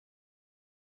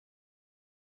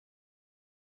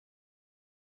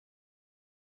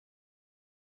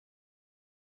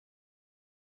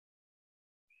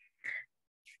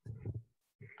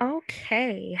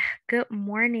Okay, good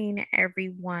morning,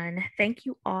 everyone. Thank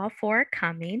you all for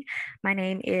coming. My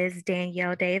name is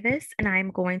Danielle Davis, and I'm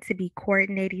going to be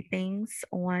coordinating things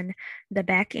on the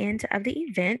back end of the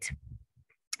event.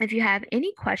 If you have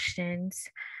any questions,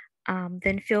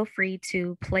 then feel free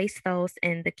to place those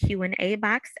in the Q&A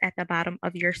box at the bottom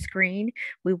of your screen.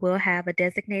 We will have a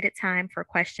designated time for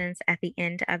questions at the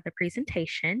end of the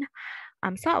presentation.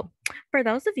 So, for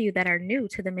those of you that are new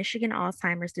to the Michigan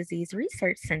Alzheimer's Disease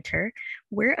Research Center,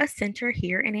 we're a center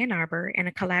here in Ann Arbor and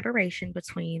a collaboration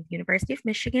between the University of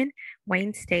Michigan,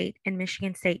 Wayne State, and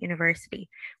Michigan State University.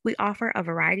 We offer a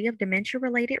variety of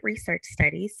dementia-related research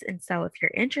studies, and so if you're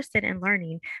interested in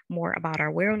learning more about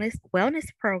our wellness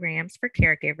programs for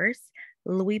caregivers,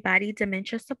 Lewy body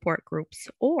dementia support groups,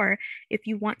 or if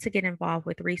you want to get involved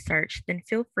with research, then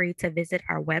feel free to visit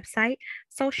our website,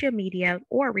 social media,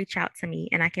 or reach out to me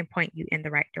and I can point you in the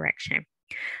right direction.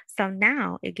 So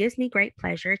now it gives me great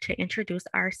pleasure to introduce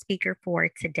our speaker for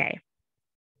today.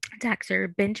 Dr.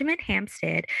 Benjamin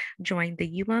Hampstead joined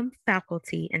the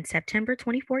faculty in September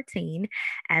 2014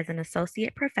 as an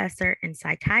associate professor in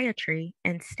psychiatry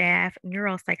and staff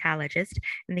neuropsychologist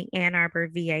in the Ann Arbor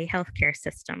VA healthcare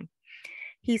system.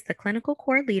 He's the clinical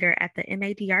core leader at the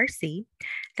MADRC.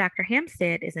 Dr.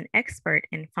 Hampstead is an expert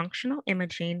in functional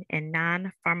imaging and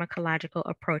non-pharmacological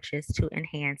approaches to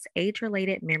enhance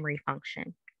age-related memory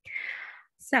function.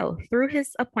 So, through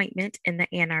his appointment in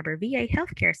the Ann Arbor VA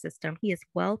healthcare system, he is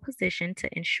well positioned to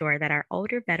ensure that our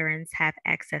older veterans have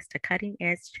access to cutting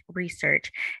edge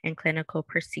research and clinical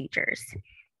procedures.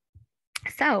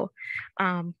 So,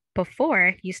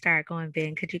 before you start going,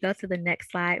 Ben, could you go to the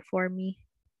next slide for me?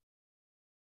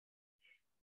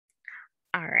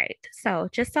 All right. So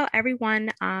just so everyone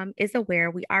is aware,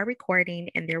 we are recording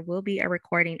and there will be a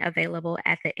recording available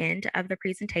at the end of the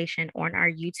presentation on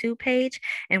our YouTube page.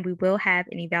 And we will have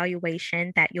an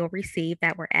evaluation that you'll receive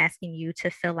that we're asking you to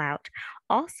fill out.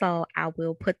 Also, I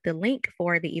will put the link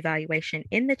for the evaluation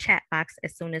in the chat box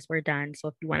as soon as we're done. So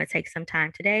if you want to take some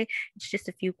time today, it's just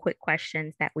a few quick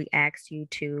questions that we ask you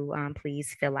to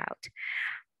please fill out.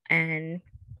 And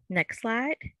next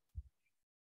slide.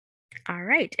 All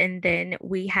right, and then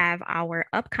we have our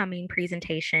upcoming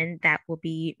presentation that will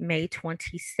be May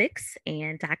 26th,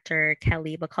 and Dr.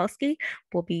 Kelly Bukowski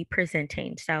will be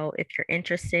presenting. So if you're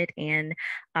interested in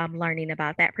learning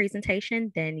about that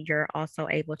presentation, then you're also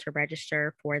able to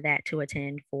register for that to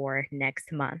attend for next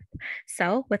month.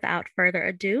 So without further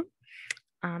ado,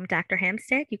 Dr.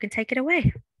 Hampstead, you can take it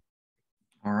away.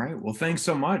 All right, well, thanks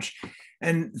so much.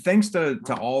 And thanks to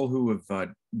all who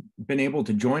have been able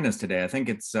to join us today. I think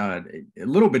it's a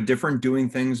little bit different doing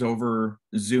things over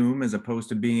Zoom as opposed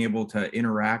to being able to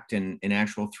interact in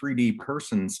actual 3D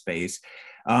person space.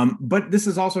 But this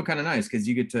is also kind of nice because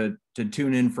you get to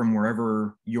tune in from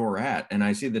wherever you're at. And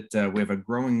I see that we have a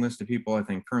growing list of people, I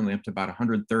think currently up to about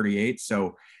 138.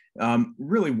 So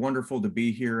really wonderful to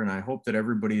be here, and I hope that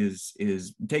everybody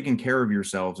is taking care of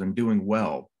yourselves and doing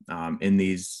well in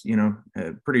these,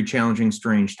 pretty challenging,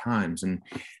 strange times. And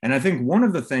I think one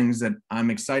of the things that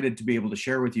I'm excited to be able to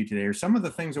share with you today are some of the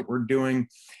things that we're doing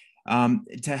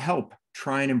to help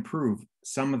try and improve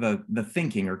some of the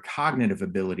thinking or cognitive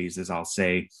abilities, as I'll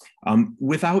say,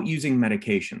 without using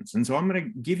medications. And so I'm going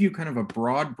to give you kind of a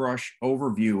broad brush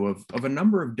overview of a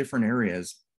number of different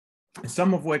areas,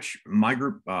 some of which my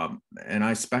group and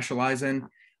I specialize in,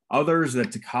 others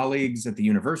that colleagues at the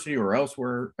university or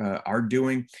elsewhere are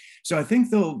doing. So I think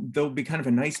there'll be kind of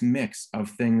a nice mix of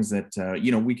things that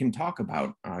we can talk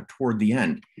about toward the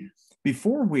end.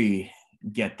 Before we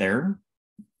get there,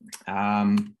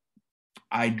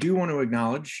 I do want to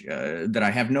acknowledge that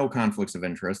I have no conflicts of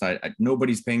interest.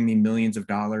 Nobody's paying me millions of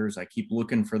dollars. I keep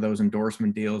looking for those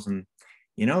endorsement deals, and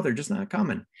they're just not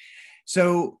coming.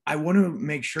 So I want to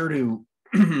make sure to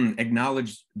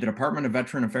acknowledge the Department of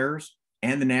Veteran Affairs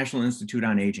and the National Institute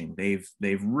on Aging.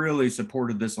 They've really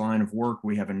supported this line of work.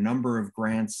 We have a number of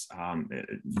grants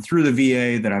through the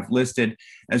VA that I've listed,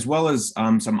 as well as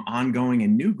some ongoing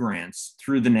and new grants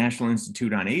through the National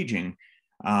Institute on Aging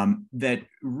that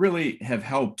really have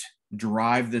helped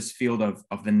drive this field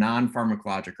of the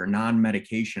non-pharmacologic or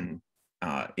non-medication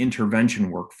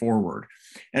intervention work forward.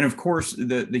 And of course,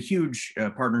 the huge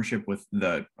partnership with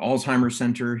the Alzheimer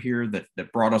Center here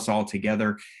that brought us all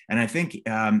together. And I think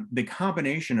the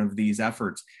combination of these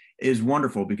efforts is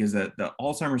wonderful because the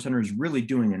Alzheimer Center is really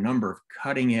doing a number of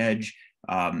cutting edge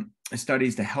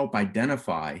studies to help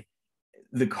identify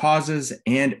the causes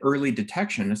and early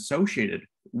detection associated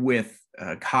with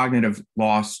cognitive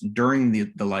loss during the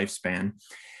lifespan.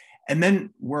 And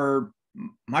then where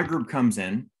my group comes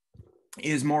in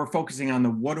is more focusing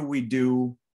on what do we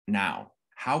do now?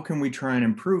 how can we try and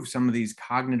improve some of these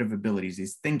cognitive abilities,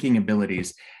 these thinking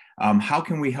abilities? How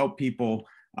can we help people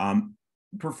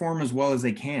perform as well as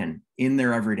they can in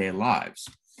their everyday lives?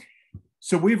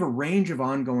 So we have a range of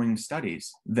ongoing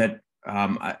studies that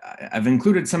I've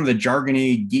included some of the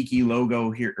jargony, geeky logo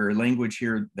here or language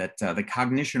here, that the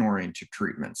cognition-oriented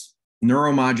treatments,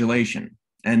 neuromodulation,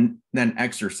 and then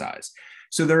exercise.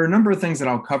 So there are a number of things that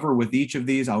I'll cover with each of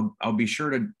these. I'll be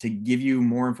sure to give you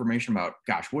more information about,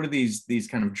 gosh, what do these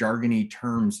kind of jargony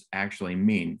terms actually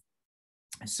mean?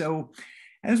 So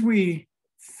as we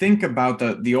think about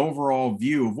the overall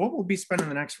view of what we'll be spending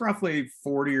the next roughly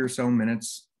 40 or so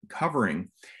minutes covering,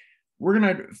 we're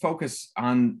going to focus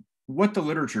on what the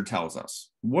literature tells us.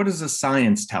 What does the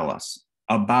science tell us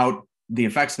about the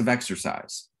effects of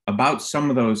exercise, about some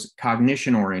of those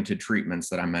cognition-oriented treatments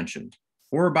that I mentioned,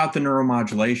 or about the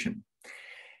neuromodulation?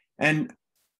 And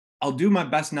I'll do my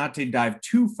best not to dive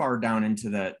too far down into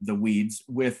the weeds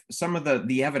with some of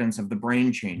the evidence of the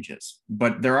brain changes,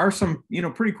 but there are some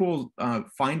pretty cool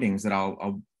findings that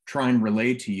I'll try and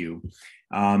relay to you,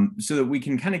 so that we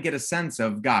can kind of get a sense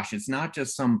of, gosh, it's not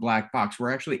just some black box.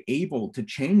 We're actually able to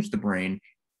change the brain,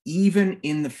 even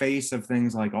in the face of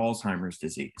things like Alzheimer's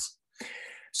disease.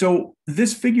 So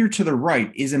this figure to the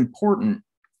right is important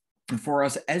for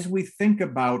us as we think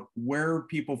about where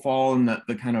people fall in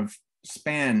the kind of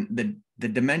span, the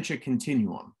dementia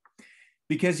continuum,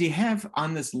 because you have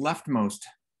on this leftmost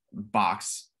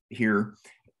box here,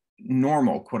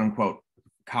 normal, quote unquote,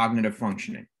 cognitive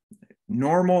functioning,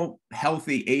 normal,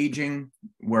 healthy aging,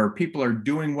 where people are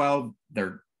doing well,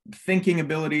 their thinking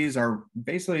abilities are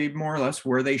basically more or less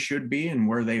where they should be and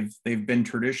where they've been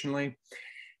traditionally,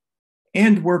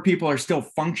 and where people are still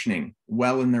functioning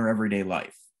well in their everyday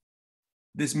life.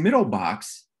 This middle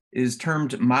box is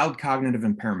termed mild cognitive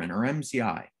impairment, or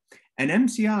MCI. And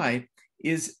MCI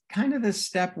is kind of the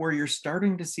step where you're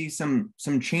starting to see some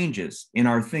changes in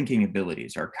our thinking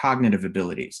abilities, our cognitive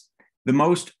abilities. The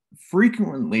most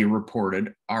frequently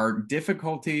reported are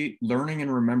difficulty learning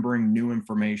and remembering new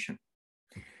information.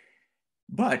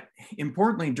 But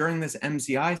importantly, during this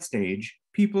MCI stage,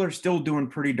 people are still doing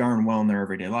pretty darn well in their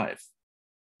everyday life.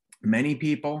 Many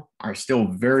people are still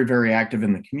very, very active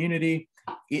in the community.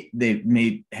 They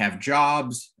may have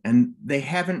jobs, and they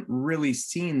haven't really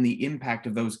seen the impact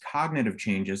of those cognitive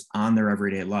changes on their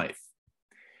everyday life.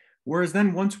 Whereas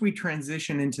then once we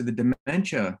transition into the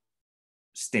dementia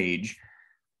stage,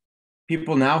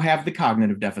 people now have the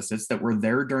cognitive deficits that were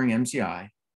there during MCI,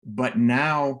 but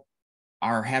now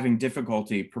are having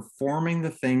difficulty performing the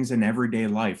things in everyday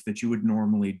life that you would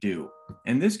normally do.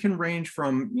 And this can range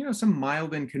from, some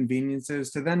mild inconveniences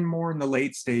to then more in the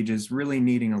late stages, really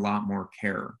needing a lot more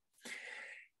care.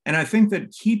 And I think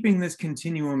that keeping this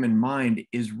continuum in mind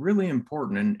is really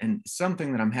important, and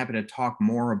something that I'm happy to talk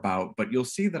more about, but you'll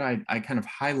see that I kind of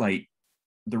highlight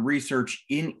the research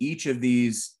in each of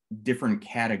these different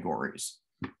categories.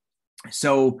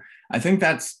 So I think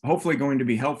that's hopefully going to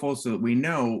be helpful, so that we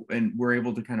know and we're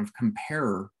able to kind of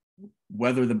compare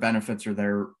whether the benefits are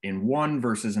there in one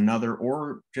versus another,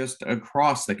 or just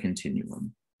across the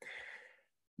continuum.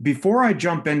 Before I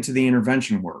jump into the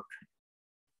intervention work,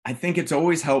 I think it's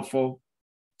always helpful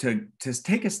to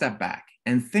take a step back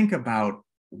and think about,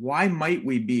 why might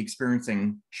we be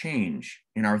experiencing change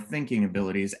in our thinking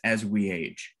abilities as we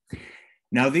age?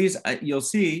 Now, these, you'll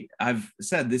see, I've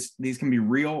said this, these can be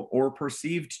real or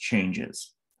perceived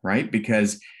changes, right?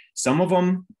 Because some of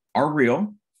them are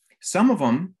real, some of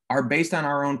them are based on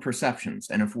our own perceptions.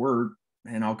 And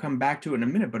and I'll come back to it in a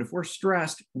minute, but if we're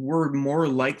stressed, we're more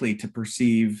likely to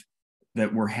perceive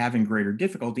that we're having greater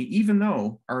difficulty, even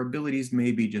though our abilities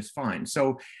may be just fine.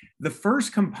 So the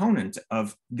first component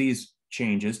of these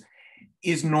changes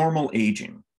is normal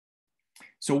aging.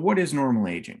 So what is normal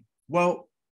aging? Well,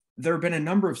 there have been a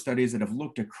number of studies that have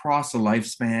looked across the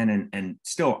lifespan, and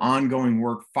still ongoing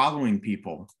work following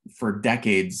people for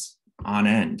decades on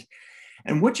end.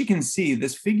 And what you can see,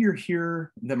 this figure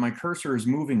here that my cursor is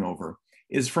moving over,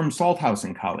 is from Salthouse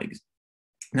and colleagues.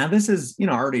 Now, this is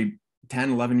already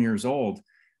 10, 11 years old,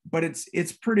 but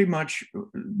it's pretty much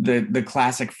the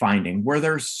classic finding, where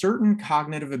there are certain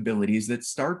cognitive abilities that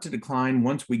start to decline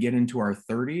once we get into our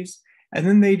 30s, and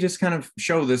then they just kind of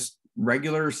show this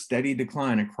regular, steady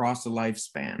decline across the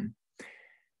lifespan.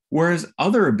 Whereas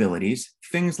other abilities,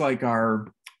 things like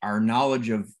our knowledge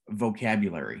of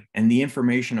vocabulary and the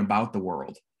information about the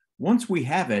world, once we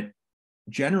have it,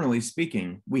 generally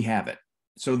speaking, we have it.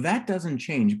 So that doesn't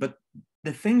change. But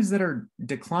the things that are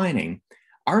declining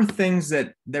are things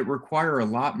that require a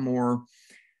lot more,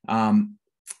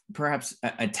 perhaps,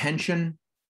 attention,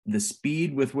 the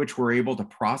speed with which we're able to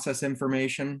process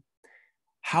information,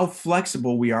 how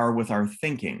flexible we are with our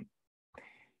thinking.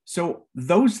 So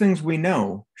those things we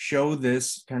know show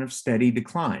this kind of steady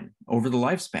decline over the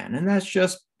lifespan, and that's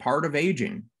just part of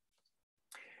aging.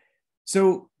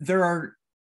 So there are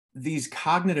these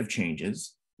cognitive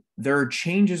changes. There are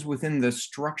changes within the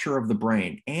structure of the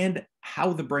brain and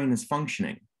how the brain is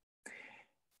functioning.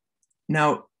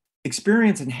 Now,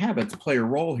 experience and habits play a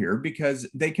role here because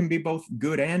they can be both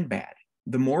good and bad.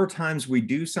 The more times we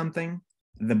do something,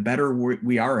 the better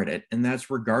we are at it, and that's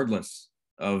regardless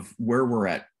of where we're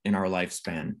at in our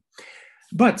lifespan.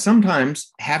 But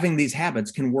sometimes having these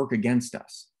habits can work against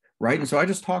us, right? And so I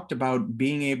just talked about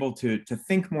being able to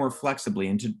think more flexibly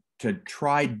and to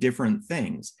try different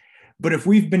things. But if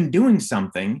we've been doing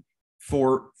something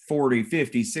for 40,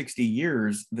 50, 60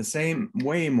 years the same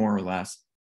way, more or less,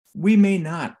 we may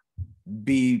not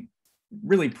be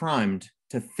really primed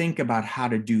to think about how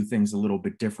to do things a little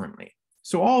bit differently.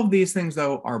 So all of these things,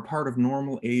 though, are part of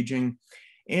normal aging.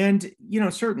 And,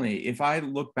 certainly if I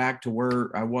look back to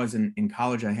where I was in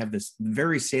college, I have this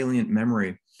very salient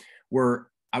memory where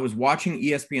I was watching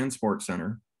ESPN Sports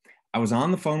Center. I was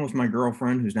on the phone with my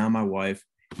girlfriend, who's now my wife,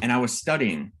 and I was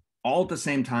studying all at the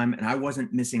same time, and I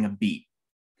wasn't missing a beat.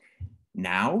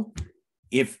 Now,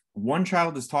 if one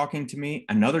child is talking to me,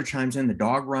 another chimes in, the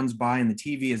dog runs by, and the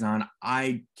TV is on,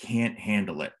 I can't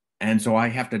handle it. And so I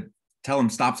have to tell them,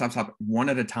 stop, stop, stop, one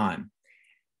at a time.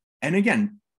 And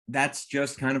again, that's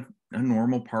just kind of a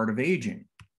normal part of aging.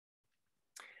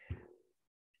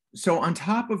 So on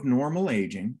top of normal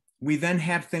aging, we then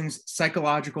have things,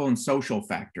 psychological and social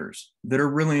factors that are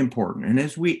really important. And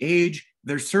as we age,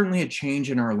 there's certainly a change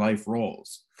in our life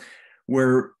roles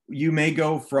where you may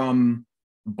go from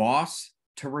boss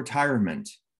to retirement,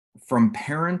 from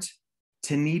parent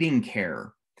to needing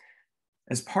care.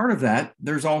 As part of that,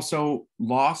 there's also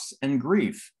loss and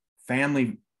grief,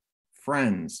 family,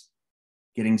 friends,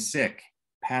 getting sick,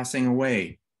 passing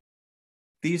away.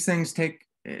 These things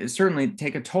certainly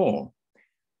take a toll.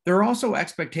 There are also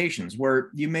expectations where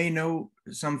you may know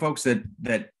some folks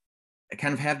that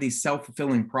kind of have these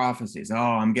self-fulfilling prophecies. Oh,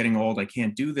 I'm getting old, I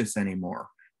can't do this anymore.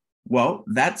 Well,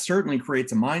 that certainly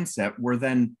creates a mindset where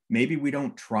then maybe we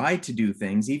don't try to do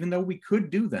things, even though we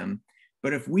could do them.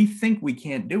 But if we think we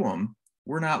can't do them,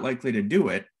 we're not likely to do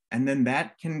it. And then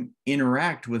that can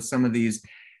interact with some of these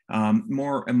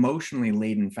more emotionally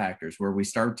laden factors where we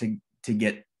start to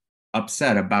get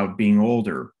upset about being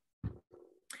older.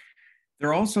 There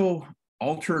are also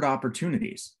altered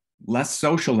opportunities, less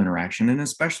social interaction, and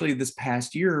especially this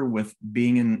past year with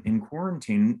being in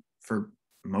quarantine for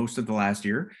most of the last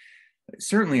year,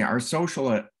 certainly our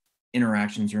social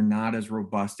interactions are not as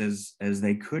robust as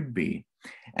they could be.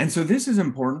 And so this is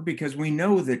important because we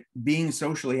know that being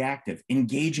socially active,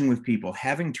 engaging with people,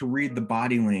 having to read the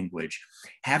body language,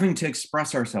 having to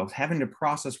express ourselves, having to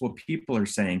process what people are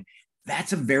saying,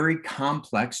 that's a very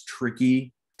complex,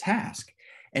 tricky task.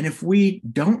 And if we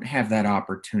don't have that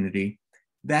opportunity,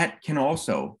 that can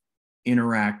also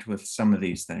interact with some of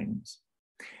these things.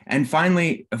 And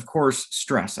finally, of course,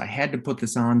 stress. I had to put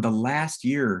this on. The last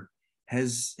year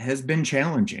has been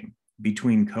challenging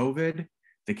between COVID,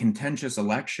 the contentious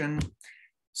election,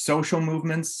 social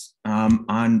movements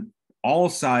on all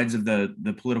sides of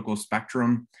the political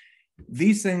spectrum.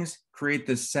 These things create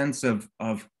this sense of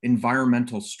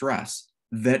environmental stress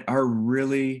that are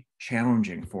really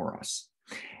challenging for us.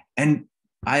 And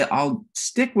I'll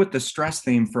stick with the stress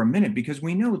theme for a minute because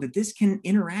we know that this can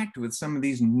interact with some of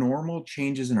these normal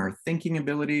changes in our thinking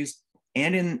abilities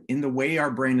and in the way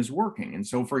our brain is working. And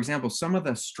so, for example, some of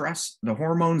the stress, the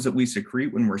hormones that we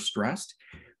secrete when we're stressed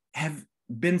have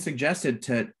been suggested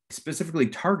to specifically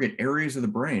target areas of the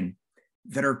brain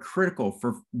that are critical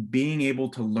for being able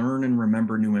to learn and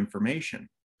remember new information.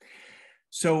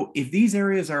 So if these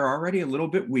areas are already a little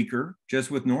bit weaker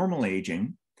just with normal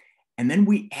aging, and then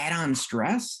we add on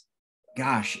stress,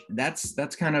 gosh,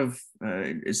 that's kind of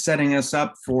setting us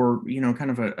up for,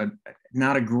 kind of a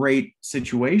not a great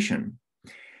situation.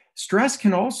 Stress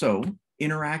can also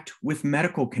interact with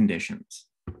medical conditions.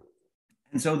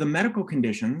 And so the medical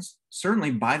conditions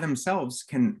certainly by themselves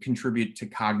can contribute to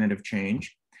cognitive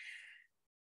change.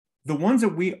 The ones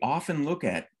that we often look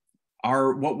at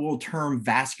are what we'll term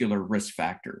vascular risk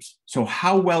factors. So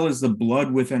how well is the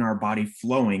blood within our body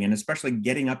flowing, and especially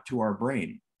getting up to our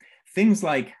brain? Things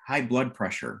like high blood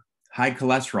pressure, high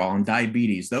cholesterol, and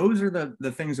diabetes, those are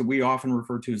the things that we often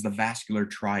refer to as the vascular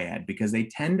triad because they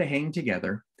tend to hang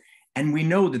together. And we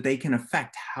know that they can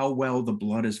affect how well the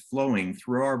blood is flowing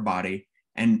through our body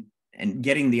and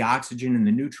getting the oxygen and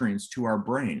the nutrients to our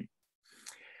brain.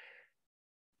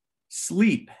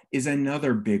 Sleep is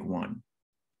another big one.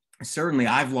 Certainly,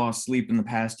 I've lost sleep in the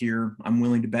past year. I'm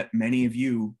willing to bet many of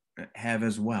you have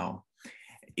as well.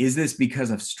 Is this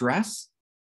because of stress?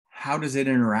 How does it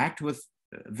interact with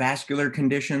vascular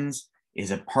conditions?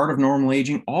 Is it part of normal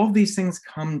aging? All of these things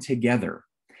come together.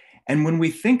 And when we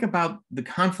think about the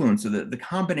confluence of the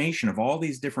combination of all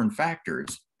these different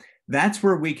factors, that's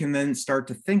where we can then start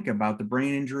to think about the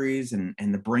brain injuries and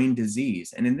the brain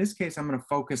disease. And in this case, I'm going to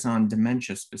focus on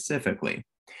dementia specifically.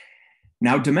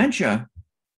 Now, dementia,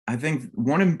 I think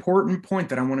one important point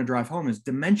that I want to drive home is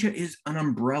dementia is an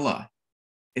umbrella.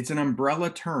 It's an umbrella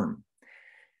term.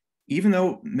 Even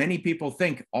though many people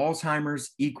think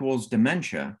Alzheimer's equals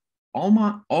dementia,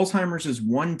 Alzheimer's is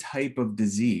one type of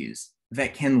disease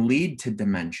that can lead to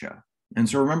dementia. And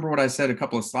so remember what I said a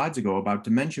couple of slides ago about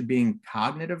dementia being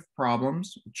cognitive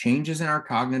problems, changes in our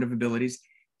cognitive abilities,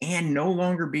 and no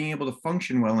longer being able to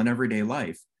function well in everyday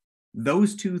life.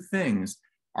 Those two things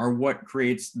are what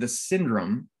creates the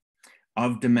syndrome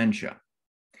of dementia.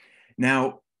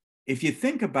 Now, if you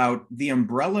think about the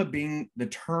umbrella being the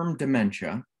term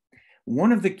dementia,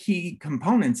 one of the key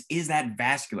components is that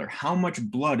vascular, how much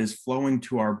blood is flowing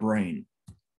to our brain.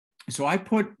 So I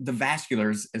put the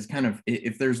vasculars as kind of,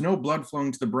 if there's no blood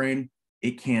flowing to the brain,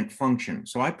 it can't function.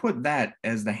 So I put that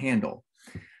as the handle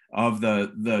of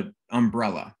the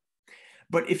umbrella.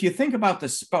 But if you think about the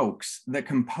spokes that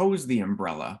compose the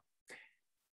umbrella,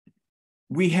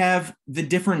 we have the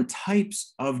different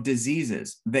types of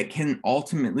diseases that can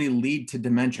ultimately lead to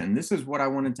dementia. And this is what I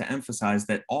wanted to emphasize,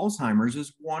 that Alzheimer's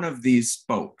is one of these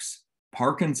spokes.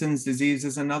 Parkinson's disease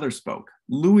is another spoke.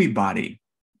 Lewy body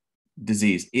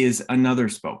disease is another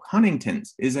spoke.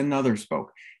 Huntington's is another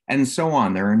spoke, and so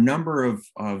on. There are a number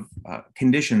of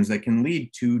conditions that can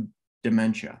lead to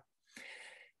dementia.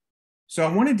 So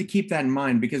I wanted to keep that in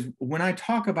mind, because when I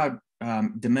talk about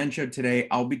dementia today,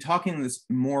 I'll be talking this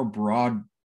more broad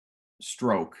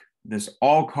stroke, this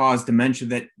all-cause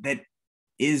dementia that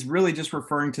is really just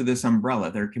referring to this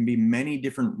umbrella. There can be many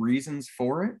different reasons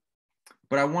for it,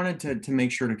 but I wanted to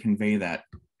make sure to convey that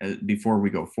before we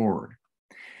go forward.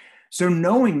 So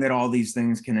knowing that all these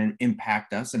things can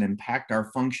impact us and impact our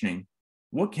functioning,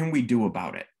 what can we do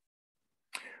about it?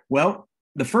 Well,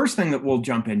 the first thing that we'll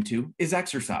jump into is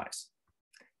exercise.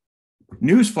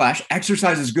 Newsflash,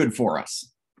 exercise is good for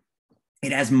us.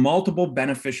 It has multiple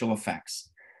beneficial effects.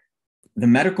 The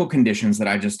medical conditions that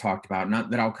I just talked about, not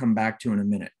that I'll come back to in a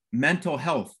minute. Mental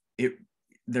health,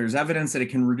 there's evidence that it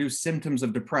can reduce symptoms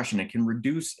of depression. It can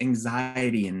reduce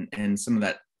anxiety and some of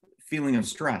that feeling of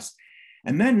stress.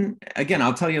 And then, again,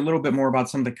 I'll tell you a little bit more about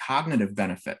some of the cognitive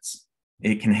benefits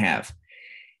it can have.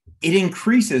 It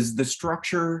increases the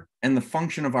structure and the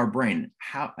function of our brain.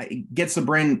 How it gets the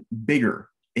brain bigger.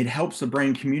 It helps the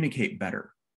brain communicate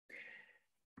better.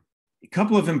 A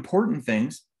couple of important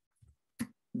things: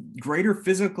 greater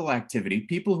physical activity.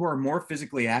 People who are more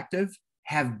physically active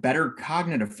have better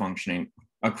cognitive functioning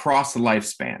across the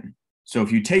lifespan. So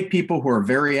if you take people who are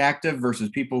very active versus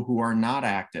people who are not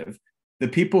active, the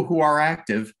people who are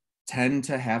active tend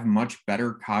to have much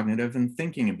better cognitive and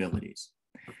thinking abilities.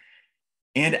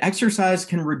 And exercise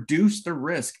can reduce the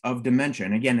risk of dementia.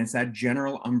 And again, it's that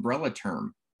general umbrella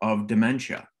term of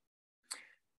dementia.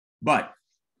 But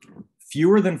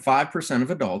fewer than 5% of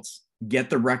adults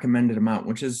get the recommended amount,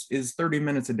 which is 30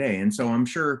 minutes a day. And so I'm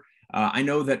sure, I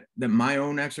know that my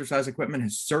own exercise equipment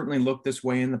has certainly looked this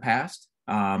way in the past.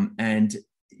 And,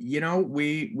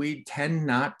 we tend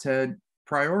not to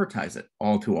prioritize it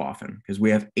all too often because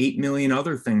we have 8 million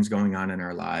other things going on in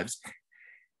our lives.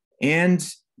 And,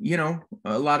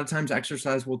 a lot of times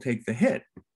exercise will take the hit.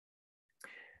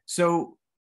 So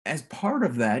as part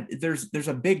of that, there's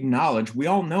a big knowledge. We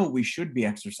all know we should be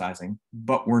exercising,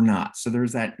 but we're not. So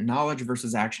there's that knowledge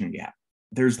versus action gap.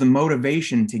 There's the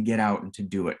motivation to get out and to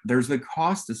do it. There's the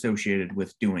cost associated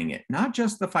with doing it, not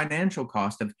just the financial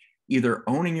cost of either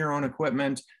owning your own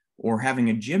equipment or having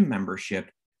a gym membership,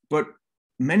 but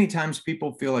many times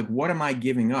people feel like, what am I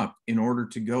giving up in order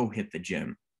to go hit the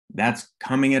gym? That's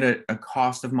coming at a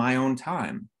cost of my own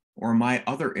time or my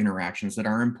other interactions that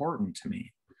are important to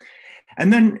me.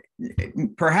 And then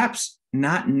perhaps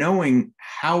not knowing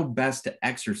how best to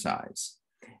exercise.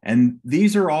 And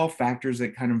these are all factors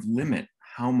that kind of limit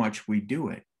how much we do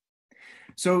it.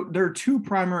 So there are two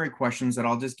primary questions that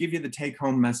I'll just give you the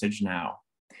take-home message now.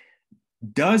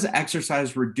 Does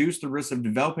exercise reduce the risk of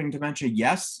developing dementia?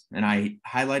 Yes, and I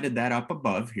highlighted that up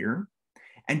above here.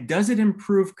 And does it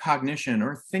improve cognition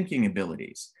or thinking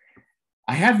abilities?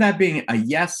 I have that being a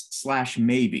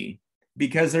yes/maybe,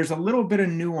 because there's a little bit of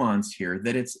nuance here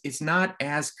that it's not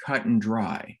as cut and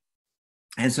dry.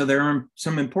 And so there are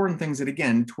some important things that,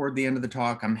 again, toward the end of the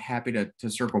talk, I'm happy to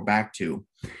circle back to.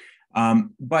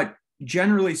 But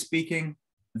generally speaking,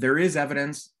 there is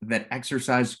evidence that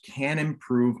exercise can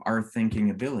improve our thinking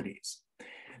abilities.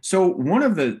 So one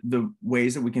of the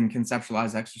ways that we can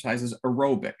conceptualize exercise is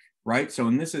aerobic, right? So,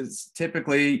 and this is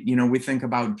typically, we think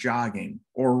about jogging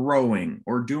or rowing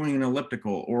or doing an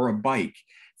elliptical or a bike,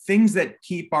 things that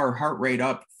keep our heart rate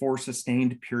up for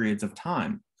sustained periods of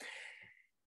time.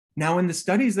 Now, in the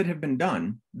studies that have been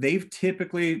done, they've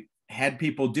typically had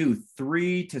people do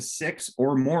 3 to 6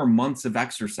 or more months of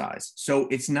exercise. So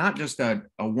it's not just a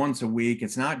once a week,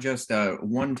 it's not just a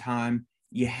one time.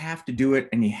 You have to do it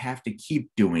and you have to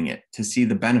keep doing it to see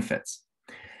the benefits.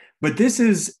 But this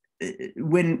is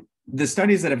when the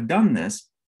studies that have done this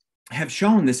have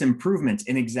shown this improvement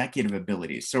in executive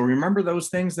abilities. So remember those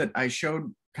things that I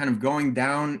showed kind of going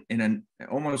down in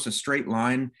almost a straight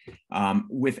line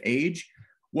with age?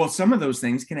 Well, some of those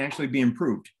things can actually be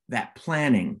improved. That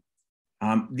planning,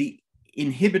 the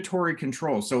inhibitory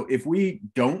control. So if we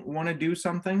don't want to do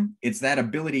something, it's that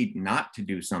ability not to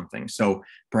do something. So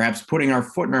perhaps putting our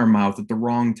foot in our mouth at the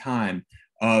wrong time,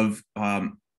 of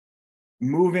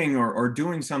moving or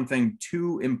doing something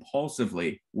too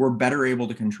impulsively, we're better able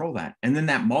to control that. And then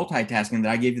that multitasking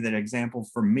that I gave you that example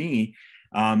for me,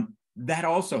 that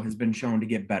also has been shown to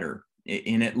get better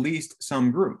in at least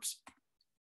some groups.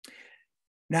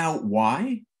 Now,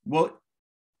 why? Well,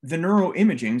 the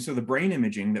neuroimaging, so the brain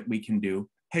imaging that we can do,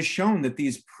 has shown that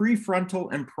these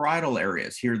prefrontal and parietal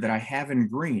areas here that I have in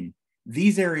green,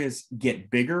 these areas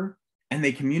get bigger and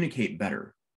they communicate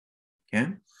better,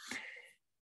 okay?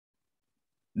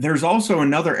 There's also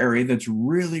another area that's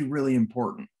really, really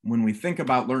important when we think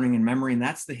about learning and memory, and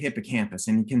that's the hippocampus.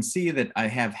 And you can see that I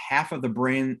have half of the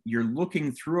brain. You're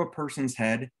looking through a person's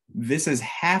head. This is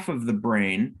half of the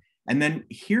brain. And then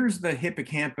here's the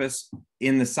hippocampus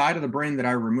in the side of the brain that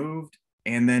I removed,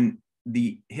 and then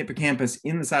the hippocampus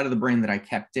in the side of the brain that I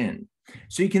kept in.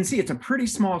 So you can see it's a pretty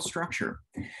small structure,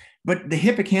 but the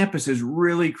hippocampus is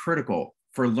really critical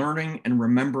for learning and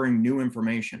remembering new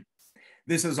information.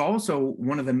 This is also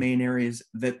one of the main areas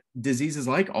that diseases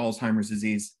like Alzheimer's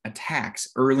disease attacks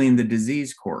early in the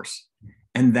disease course.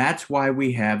 And that's why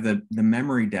we have the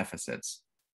memory deficits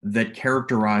that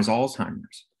characterize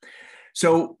Alzheimer's.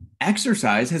 So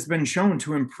exercise has been shown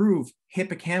to improve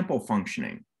hippocampal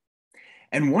functioning.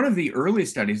 And one of the early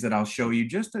studies that I'll show you,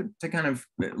 just to kind of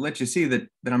let you see that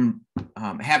I'm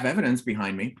have evidence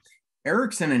behind me,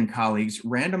 Erickson and colleagues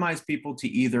randomized people to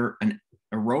either an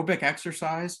aerobic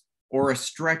exercise or a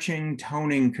stretching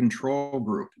toning control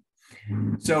group.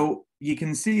 So you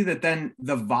can see that then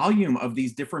the volume of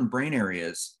these different brain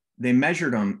areas, they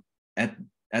measured them at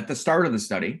the start of the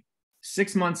study,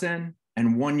 6 months in,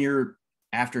 and 1 year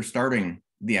after starting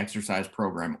the exercise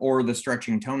program or the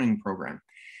stretching toning program.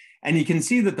 And you can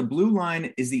see that the blue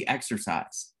line is the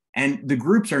exercise. And the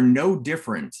groups are no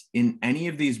different in any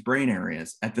of these brain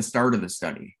areas at the start of the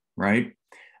study, right?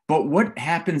 But what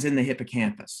happens in the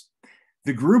hippocampus?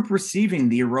 The group receiving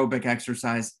the aerobic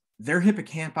exercise, their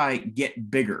hippocampi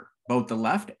get bigger, both the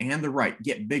left and the right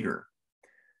get bigger.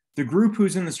 The group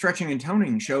who's in the stretching and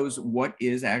toning shows what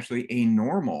is actually a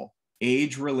normal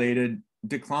age-related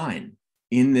decline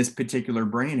in this particular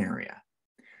brain area.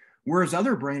 Whereas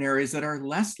other brain areas that are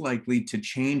less likely to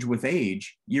change with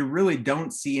age, you really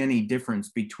don't see any difference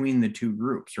between the two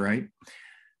groups, right?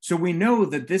 So we know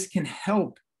that this can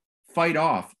help fight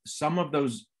off some of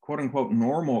those quote unquote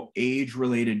normal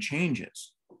age-related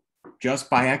changes just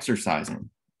by exercising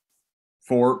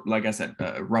for, like I said,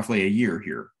 roughly a year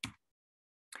here.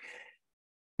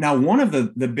 Now, one of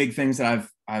the big things that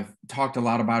I've talked a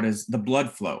lot about is the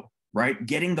blood flow, right?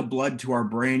 Getting the blood to our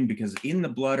brain, because in the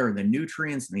blood are the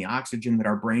nutrients and the oxygen that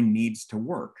our brain needs to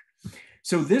work.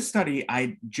 So this study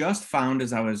I just found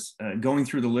as I was going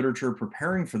through the literature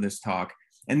preparing for this talk,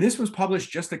 and this was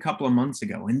published just a couple of months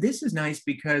ago. And this is nice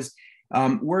because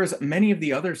whereas many of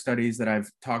the other studies that I've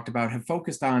talked about have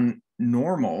focused on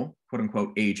normal, quote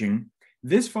unquote, aging,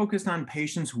 this focused on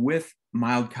patients with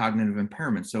mild cognitive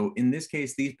impairment. So in this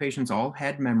case, these patients all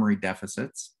had memory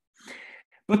deficits,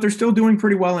 but they're still doing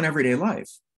pretty well in everyday life.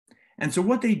 And so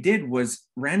what they did was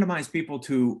randomize people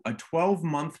to a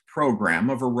 12-month program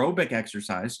of aerobic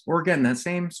exercise, or again, that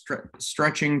same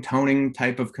stretching, toning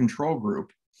type of control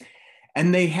group.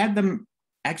 And they had them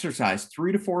exercise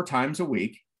 3 to 4 times a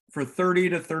week for 30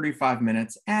 to 35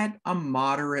 minutes at a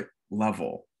moderate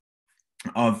level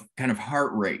of kind of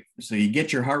heart rate. So you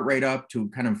get your heart rate up to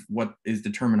kind of what is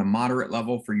determined a moderate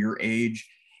level for your age,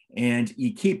 and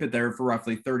you keep it there for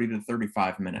roughly 30 to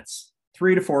 35 minutes,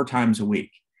 3 to 4 times a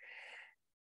week.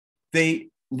 They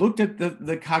looked at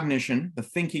the cognition, the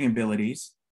thinking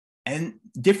abilities, and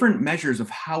different measures of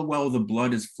how well the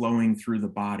blood is flowing through the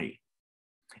body.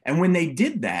 And when they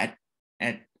did that,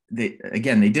 they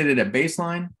did it at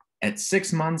baseline, at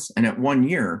 6 months, and at 1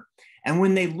 year. And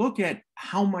when they look at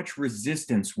how much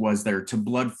resistance was there to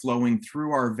blood flowing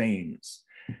through our veins,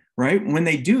 right? When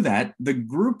they do that, the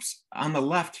groups on the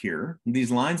left here, these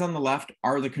lines on the left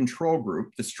are the control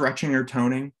group, the stretching or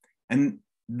toning, and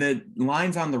the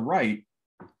lines on the right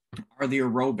are the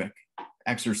aerobic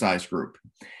exercise group.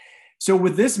 So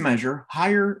with this measure,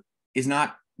 higher is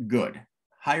not good.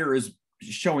 Higher is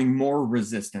showing more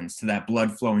resistance to that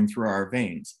blood flowing through our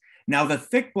veins. Now, the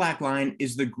thick black line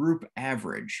is the group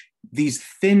average. These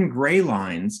thin gray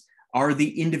lines are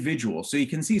the individuals. So you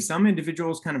can see some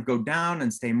individuals kind of go down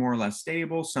and stay more or less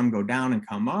stable. Some go down and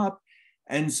come up.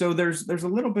 And so there's a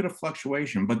little bit of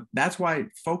fluctuation, but that's why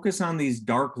focus on these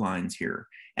dark lines here.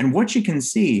 And what you can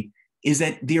see is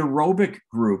that the aerobic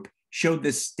group showed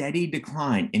this steady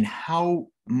decline in how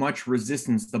much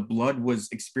resistance the blood was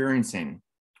experiencing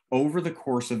over the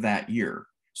course of that year.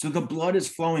 So the blood is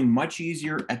flowing much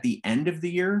easier at the end of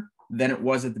the year than it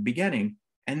was at the beginning.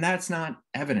 And that's not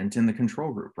evident in the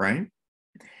control group, right?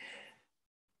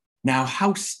 Now,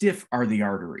 how stiff are the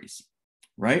arteries,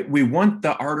 right? We want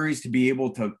the arteries to be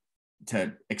able to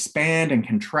expand and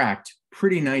contract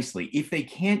pretty nicely. If they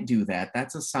can't do that,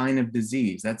 that's a sign of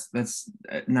disease. That's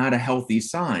not a healthy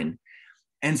sign.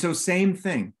 And so same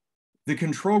thing, the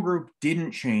control group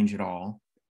didn't change at all.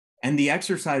 And the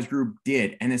exercise group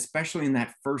did, and especially in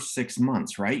that first 6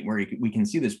 months, right, where we can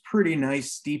see this pretty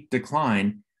nice steep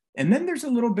decline. And then there's a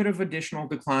little bit of additional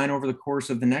decline over the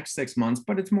course of the next 6 months,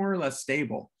 but it's more or less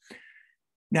stable.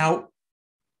 Now,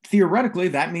 theoretically,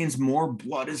 that means more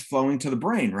blood is flowing to the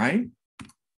brain, right?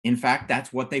 In fact,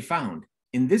 that's what they found.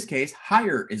 In this case,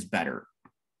 higher is better.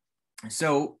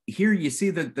 So here you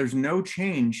see that there's no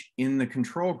change in the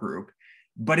control group.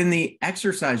 But in the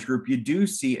exercise group, you do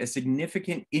see a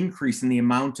significant increase in the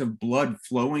amount of blood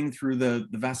flowing through the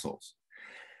vessels.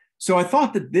 So I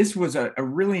thought that this was a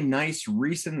really nice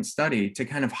recent study to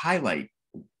kind of highlight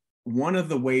one of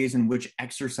the ways in which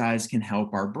exercise can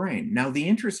help our brain. Now, the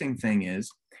interesting thing is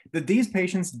that these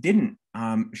patients didn't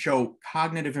show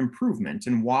cognitive improvement.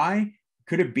 And why?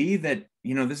 Could it be that,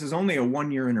 this is only a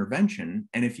 1-year intervention?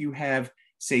 And if you have,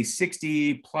 say,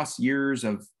 60 plus years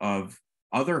of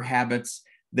other habits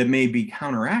that may be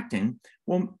counteracting,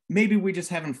 well, maybe we just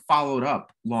haven't followed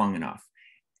up long enough.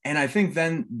 And I think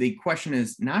then the question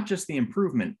is not just the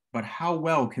improvement, but how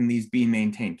well can these be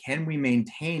maintained? Can we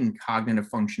maintain cognitive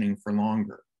functioning for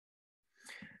longer?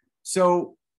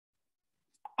 So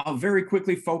I'll very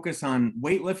quickly focus on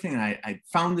weightlifting. And I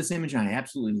found this image and I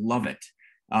absolutely love it.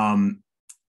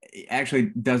 It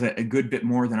actually does a good bit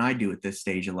more than I do at this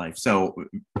stage of life. So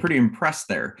pretty impressed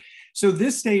there. So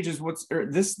this stage is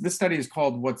this study is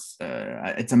called it's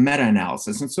a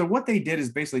meta-analysis. And so what they did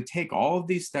is basically take all of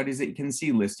these studies that you can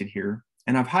see listed here.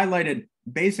 And I've highlighted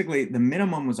basically the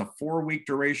minimum was a 4-week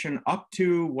duration up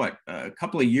to a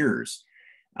couple of years,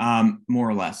 more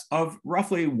or less, of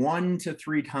roughly 1 to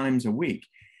 3 times a week.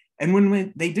 And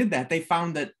when they did that, they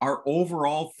found that our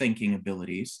overall thinking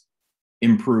abilities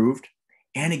improved.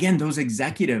 And again, those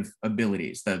executive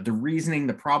abilities, the reasoning,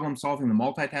 the problem solving, the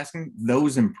multitasking,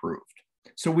 those improved.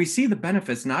 So we see the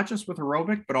benefits, not just with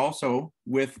aerobic, but also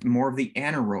with more of the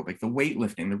anaerobic, the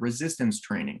weightlifting, the resistance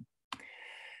training.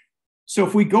 So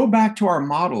if we go back to our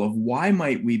model of why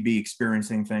might we be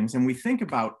experiencing things, and we think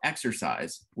about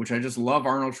exercise, which I just love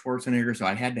Arnold Schwarzenegger, so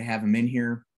I had to have him in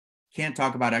here. Can't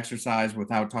talk about exercise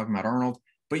without talking about Arnold,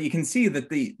 but you can see that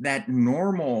that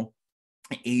normal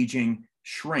aging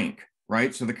shrink,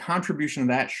 right? So the contribution of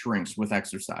that shrinks with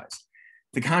exercise.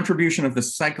 The contribution of the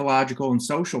psychological and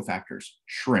social factors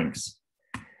shrinks.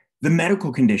 The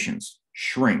medical conditions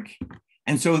shrink.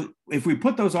 And so if we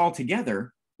put those all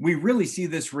together, we really see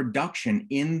this reduction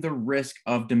in the risk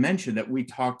of dementia that we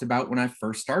talked about when I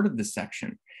first started this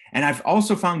section. And I've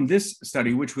also found this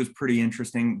study, which was pretty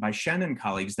interesting, by Shen and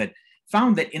colleagues, that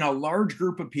found that in a large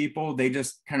group of people, they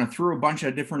just kind of threw a bunch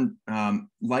of different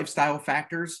lifestyle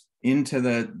factors into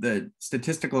the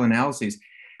statistical analyses.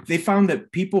 They found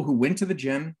that people who went to the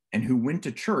gym and who went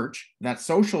to church, that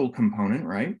social component,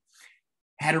 right,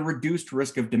 had a reduced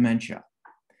risk of dementia.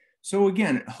 So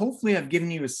again, hopefully I've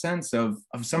given you a sense of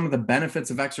some of the benefits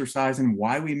of exercise and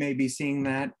why we may be seeing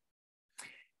that.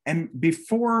 And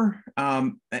before,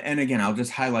 and again, I'll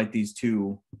just highlight these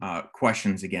 2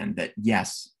 questions again, that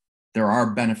yes, there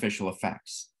are beneficial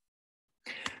effects.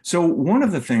 So one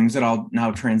of the things that I'll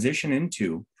now transition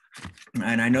into,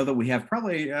 and I know that we have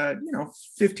probably,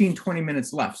 15, 20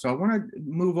 minutes left. So I want to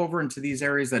move over into these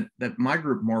areas that my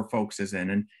group more focuses in,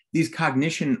 and these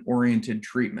cognition-oriented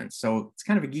treatments. So it's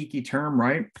kind of a geeky term,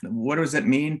 right? What does it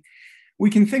mean? We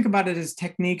can think about it as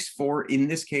techniques for, in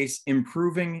this case,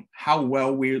 improving how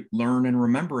well we learn and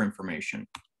remember information.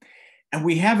 And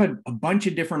we have a bunch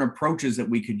of different approaches that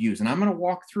we could use. And I'm going to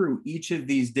walk through each of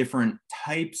these different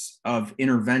types of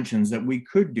interventions that we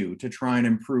could do to try and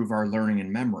improve our learning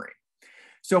and memory.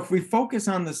 So if we focus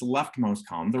on this leftmost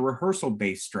column, the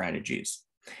rehearsal-based strategies,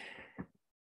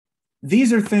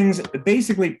 these are things,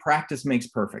 basically practice makes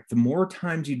perfect. The more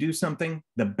times you do something,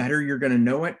 the better you're going to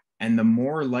know it, and the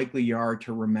more likely you are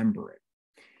to remember it.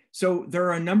 So there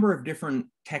are a number of different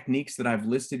techniques that I've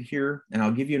listed here, and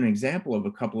I'll give you an example of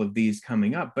a couple of these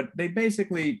coming up, but they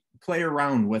basically play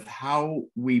around with how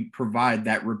we provide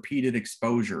that repeated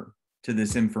exposure to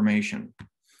this information.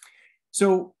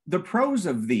 So the pros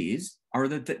of these are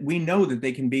that we know that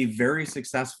they can be very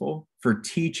successful for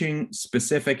teaching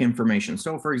specific information.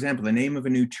 So for example, the name of a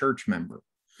new church member.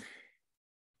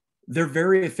 They're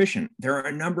very efficient. There are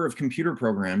a number of computer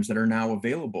programs that are now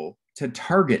available to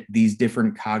target these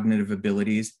different cognitive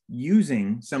abilities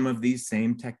using some of these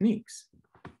same techniques.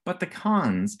 But the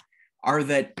cons are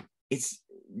that it's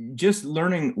just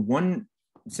learning one,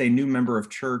 say, new member of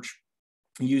church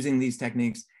using these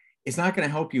techniques. It's not going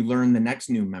to help you learn the next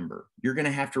new member. You're going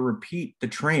to have to repeat the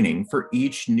training for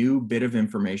each new bit of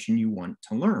information you want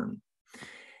to learn.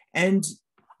 And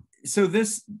so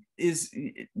this is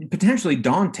potentially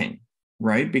daunting,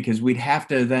 right? Because we'd have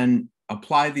to then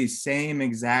apply these same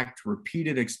exact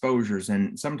repeated exposures.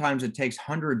 And sometimes it takes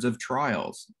hundreds of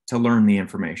trials to learn the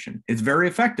information. It's very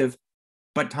effective,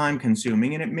 but time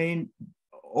consuming, and it may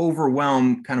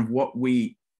overwhelm kind of what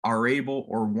we are able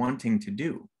or wanting to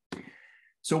do.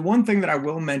 So one thing that I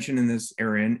will mention in this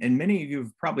area, and many of you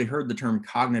have probably heard the term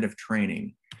cognitive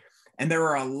training, and there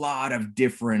are a lot of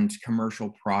different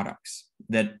commercial products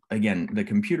that, again, the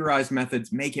computerized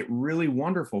methods make it really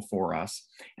wonderful for us.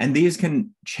 And these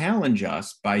can challenge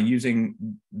us by using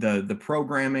the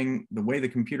programming, the way the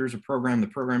computers are programmed, the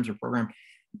programs are programmed,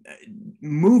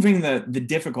 moving the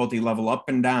difficulty level up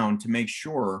and down to make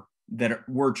sure that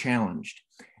we're challenged.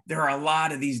 There are a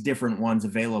lot of these different ones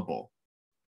available.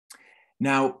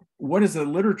 Now, what does the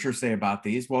literature say about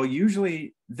these? Well,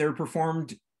 usually they're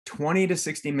performed 20 to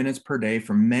 60 minutes per day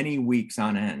for many weeks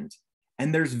on end.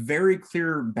 And there's very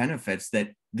clear benefits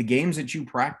that the games that you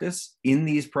practice in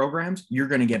these programs, you're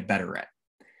going to get better at.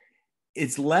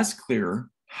 It's less clear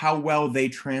how well they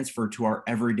transfer to our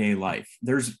everyday life.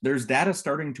 There's data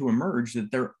starting to emerge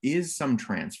that there is some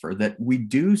transfer, that we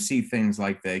do see things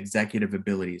like the executive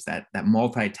abilities, that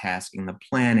multitasking, the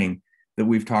planning that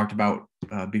we've talked about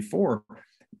before.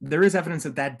 There is evidence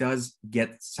that that does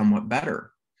get somewhat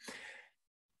better.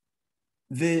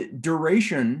 The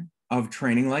duration of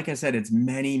training, like I said, it's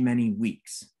many, many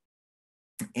weeks.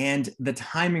 And the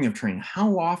timing of training,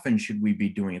 how often should we be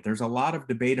doing it? There's a lot of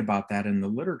debate about that in the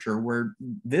literature, where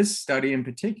this study in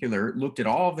particular looked at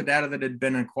all of the data that had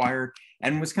been acquired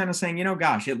and was kind of saying,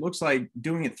 gosh, it looks like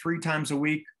doing it 3 times a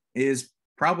week is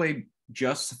probably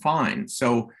just fine.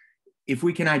 So if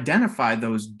we can identify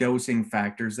those dosing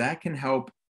factors, that can help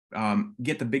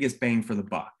get the biggest bang for the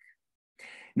buck.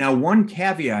 Now, one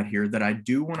caveat here that I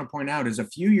do want to point out is a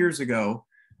few years ago,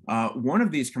 one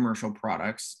of these commercial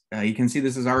products, you can see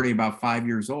this is already about 5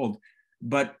 years old,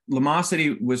 but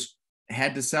Lumosity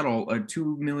had to settle a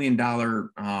 $2 million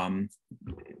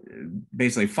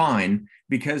basically fine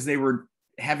because they were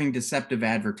having deceptive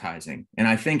advertising. And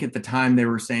I think at the time they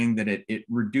were saying that it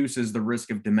reduces the risk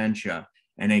of dementia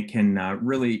and it can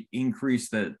really increase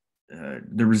the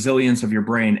resilience of your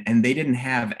brain, and they didn't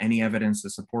have any evidence to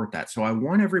support that. So I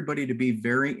want everybody to be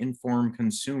very informed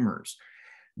consumers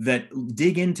that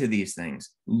dig into these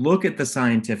things, look at the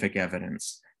scientific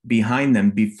evidence behind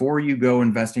them before you go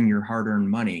investing your hard-earned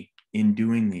money in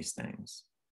doing these things.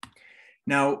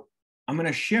 Now, I'm going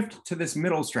to shift to this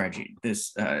middle strategy,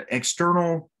 this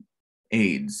external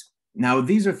aids. Now,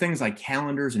 these are things like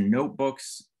calendars and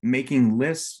notebooks, making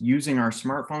lists, using our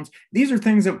smartphones. These are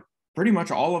things that pretty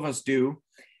much all of us do,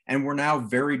 and we're now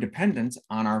very dependent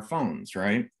on our phones,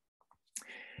 right?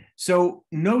 So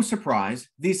no surprise,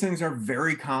 these things are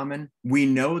very common. We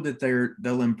know that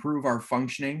they'll improve our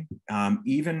functioning,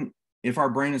 even if our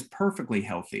brain is perfectly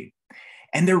healthy.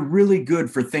 And they're really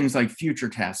good for things like future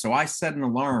tasks. So I set an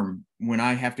alarm when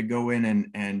I have to go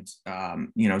in and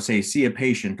say, see a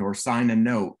patient or sign a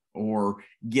note or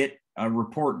get a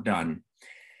report done.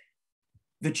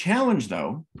 The challenge,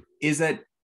 though, is that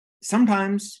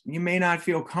sometimes you may not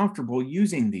feel comfortable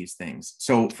using these things.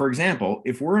 So, for example,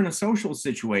 if we're in a social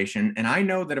situation and I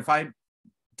know that if I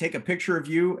take a picture of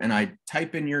you and I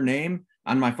type in your name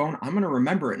on my phone, I'm going to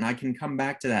remember it and I can come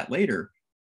back to that later.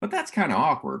 But that's kind of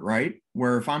awkward, right?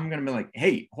 Where if I'm going to be like,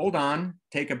 hey, hold on,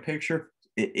 take a picture,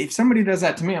 if somebody does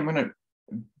that to me, I'm going to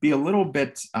be a little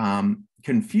bit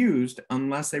confused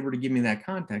unless they were to give me that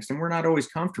context. And we're not always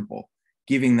comfortable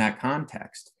giving that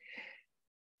context.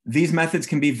 These methods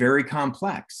can be very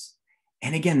complex.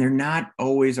 And again, they're not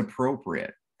always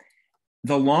appropriate.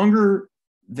 The longer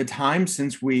the time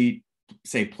since we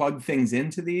say plug things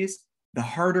into these, the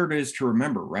harder it is to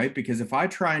remember, right? Because if I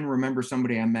try and remember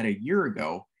somebody I met a year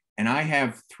ago and I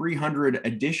have 300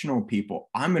 additional people,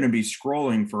 I'm going to be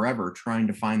scrolling forever trying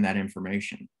to find that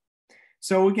information.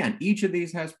 So again, each of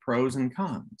these has pros and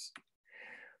cons.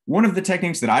 One of the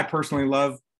techniques that I personally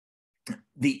love,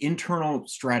 the internal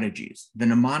strategies, the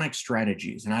mnemonic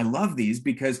strategies. And I love these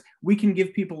because we can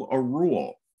give people a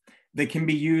rule that can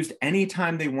be used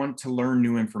anytime they want to learn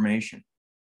new information.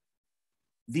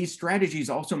 These strategies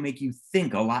also make you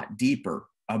think a lot deeper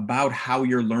about how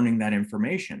you're learning that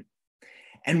information.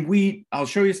 And I'll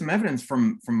show you some evidence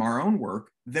from our own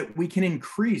work that we can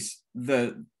increase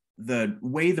the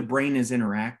way the brain is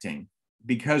interacting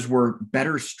because we're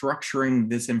better structuring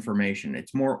this information.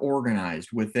 It's more organized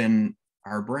within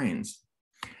our brains.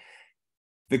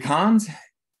 The cons,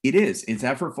 it's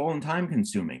effortful and time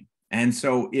consuming. And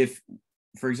so if,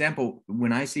 for example,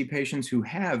 when I see patients who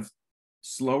have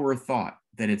slower thought,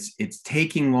 that it's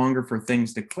taking longer for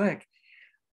things to click,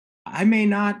 I may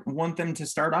not want them to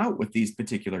start out with these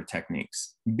particular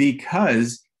techniques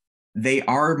because they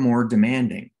are more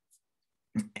demanding.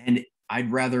 And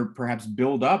I'd rather perhaps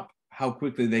build up how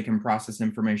quickly they can process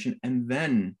information and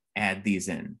then add these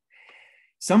in.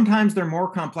 Sometimes they're more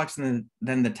complex than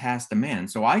the task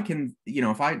demands. So I can,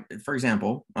 for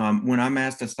example, when I'm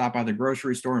asked to stop by the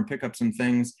grocery store and pick up some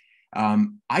things,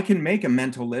 I can make a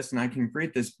mental list and I can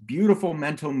create this beautiful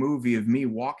mental movie of me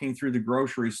walking through the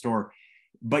grocery store.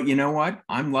 But you know what?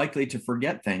 I'm likely to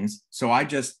forget things. So I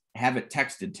just have it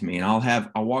texted to me and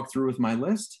I'll walk through with my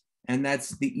list. And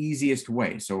that's the easiest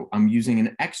way. So I'm using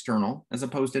an external as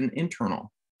opposed to an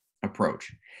internal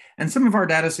approach. And some of our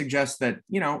data suggests that,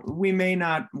 we may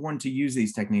not want to use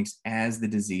these techniques as the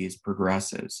disease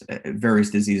progresses. Various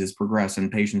diseases progress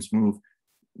and patients move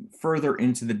further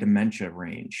into the dementia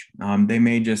range. They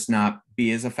may just not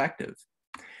be as effective.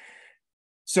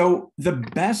 So the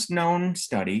best known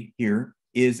study here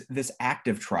is this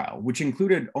active trial, which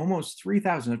included almost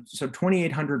 3,000, so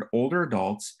 2,800 older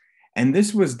adults. And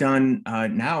this was done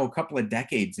now a couple of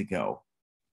decades ago.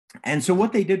 And so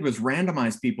what they did was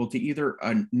randomize people to either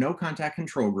a no contact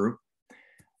control group,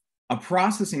 a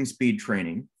processing speed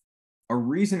training, a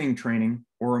reasoning training,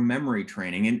 or a memory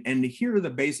training. And here are the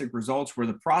basic results were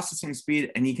the processing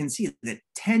speed. And you can see that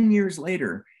 10 years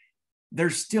later,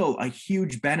 there's still a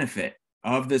huge benefit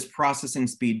of this processing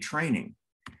speed training.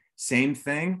 Same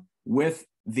thing with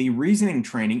the reasoning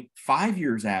training 5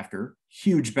 years after,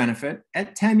 huge benefit.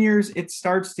 At 10 years, it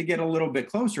starts to get a little bit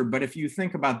closer. But if you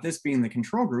think about this being the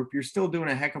control group, you're still doing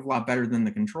a heck of a lot better than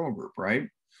the control group, right?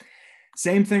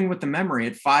 Same thing with the memory.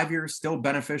 At 5 years, still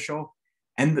beneficial.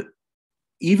 And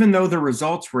even though the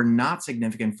results were not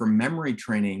significant for memory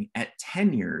training at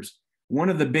 10 years, one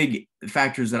of the big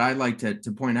factors that I like to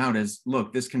point out is,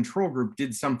 look, this control group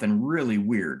did something really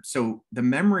weird. So the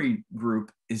memory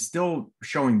group is still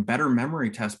showing better memory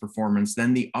test performance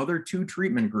than the other two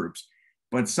treatment groups,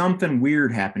 but something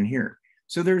weird happened here.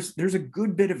 So there's a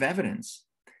good bit of evidence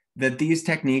that these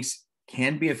techniques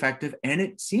can be effective, and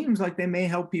it seems like they may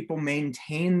help people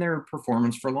maintain their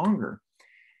performance for longer.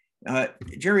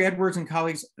 Jerry Edwards and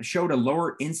colleagues showed a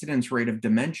lower incidence rate of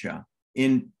dementia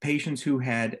in patients who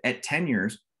had, at 10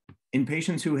 years, in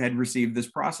patients who had received this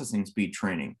processing speed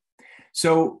training.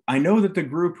 So I know that the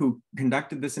group who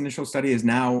conducted this initial study has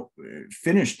now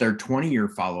finished their 20-year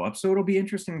follow-up. So it'll be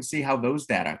interesting to see how those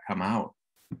data come out.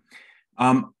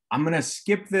 I'm going to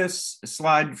skip this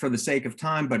slide for the sake of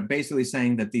time, but basically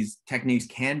saying that these techniques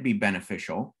can be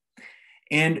beneficial.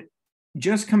 And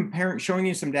just showing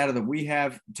you some data that we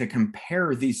have to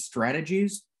compare these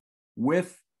strategies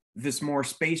with this more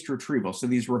spaced retrieval. So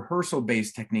these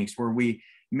rehearsal-based techniques where we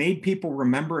made people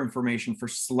remember information for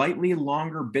slightly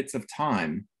longer bits of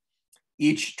time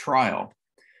each trial.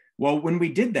 Well, when we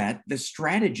did that, the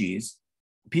strategies,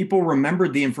 people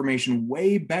remembered the information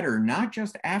way better, not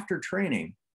just after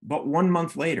training, but 1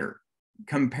 month later,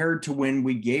 compared to when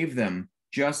we gave them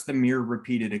just the mere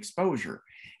repeated exposure.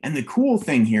 And the cool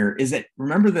thing here is that,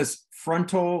 remember this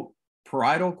frontal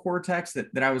parietal cortex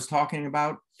that I was talking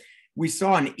about? We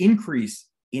saw an increase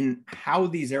in how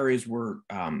these areas were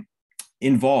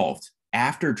involved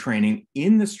after training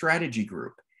in the strategy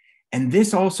group. And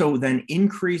this also then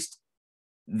increased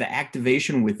the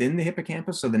activation within the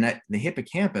hippocampus. So the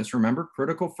hippocampus, remember,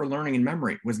 critical for learning and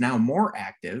memory, was now more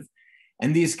active.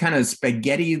 And these kind of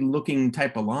spaghetti looking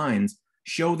type of lines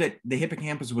show that the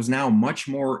hippocampus was now much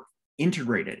more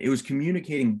integrated. It was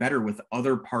communicating better with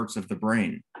other parts of the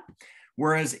brain.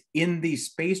 Whereas in the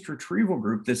spaced retrieval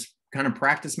group, this kind of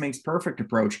practice makes perfect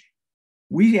approach,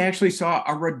 we actually saw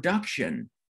a reduction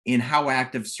in how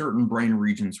active certain brain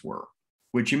regions were,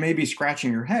 which you may be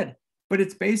scratching your head, but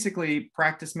it's basically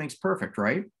practice makes perfect,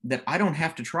 right? That I don't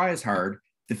have to try as hard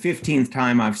the 15th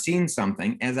time I've seen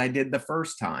something as I did the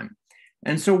first time.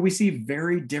 And so we see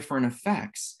very different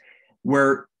effects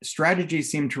where strategies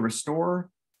seem to restore.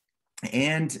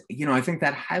 And, I think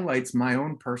that highlights my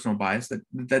own personal bias that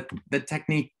the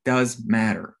technique does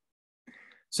matter.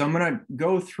 So I'm going to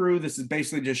go through, this is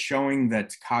basically just showing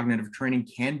that cognitive training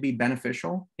can be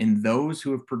beneficial in those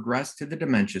who have progressed to the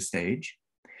dementia stage.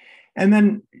 And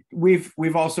then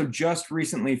we've also just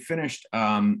recently finished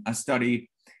a study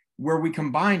where we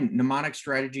combine mnemonic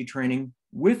strategy training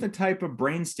with a type of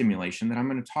brain stimulation that I'm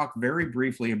going to talk very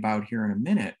briefly about here in a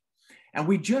minute. And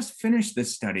we just finished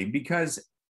this study because,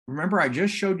 remember, I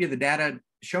just showed you the data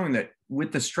showing that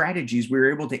with the strategies, we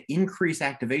were able to increase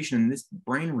activation in this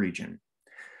brain region.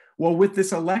 Well, with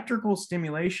this electrical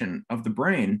stimulation of the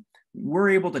brain, we're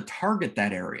able to target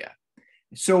that area.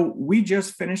 So we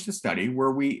just finished a study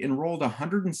where we enrolled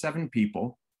 107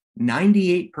 people.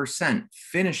 98%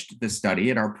 finished the study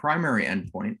at our primary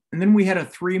endpoint. And then we had a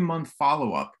 3-month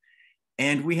follow-up,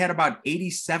 and we had about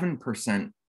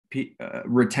 87%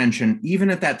 retention, even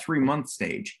at that 3-month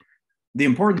stage. The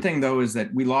important thing, though, is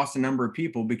that we lost a number of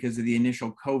people because of the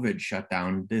initial COVID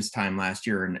shutdown this time last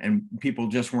year, and people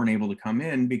just weren't able to come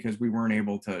in because we weren't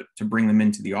able to bring them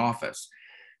into the office.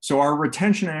 So our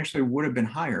retention actually would have been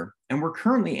higher. And we're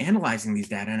currently analyzing these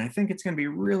data, and I think it's going to be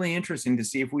really interesting to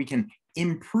see if we can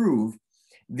improve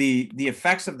the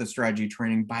effects of the strategy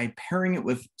training by pairing it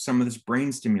with some of this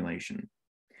brain stimulation.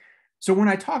 So when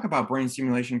I talk about brain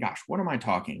stimulation, gosh, what am I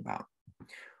talking about?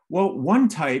 Well, one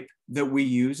type that we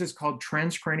use is called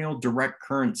transcranial direct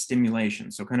current stimulation.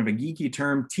 So kind of a geeky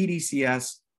term,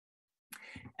 TDCS.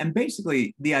 And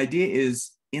basically the idea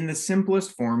is, in the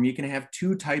simplest form, you can have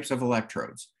 2 types of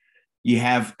electrodes. You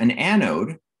have an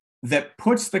anode that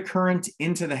puts the current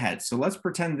into the head. So let's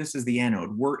pretend this is the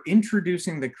anode. We're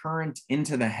introducing the current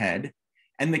into the head,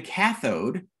 and the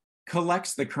cathode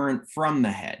collects the current from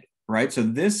the head, right? So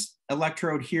this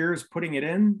electrode here is putting it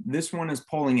in, this one is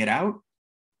pulling it out.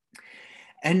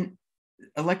 And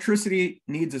electricity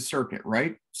needs a circuit,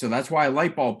 right? So that's why a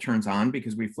light bulb turns on,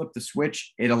 because we flip the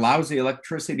switch. It allows the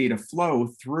electricity to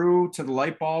flow through to the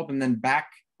light bulb and then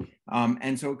back.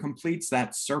 And so it completes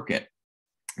that circuit.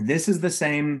 This is the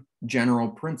same general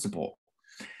principle.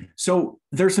 So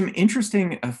there's some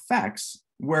interesting effects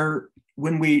where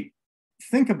when we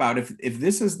think about if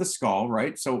this is the skull,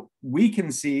 right? So we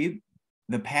can see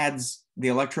the pads, the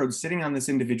electrodes sitting on this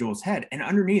individual's head, and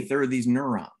underneath there are these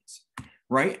neurons,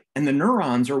 right? And the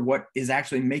neurons are what is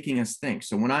actually making us think.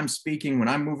 So when I'm speaking, when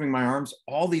I'm moving my arms,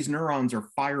 all these neurons are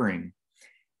firing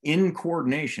in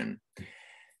coordination.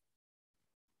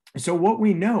 So what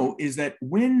we know is that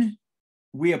when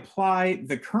we apply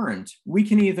the current, we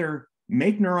can either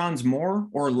make neurons more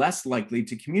or less likely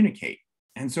to communicate.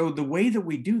 And so the way that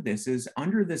we do this is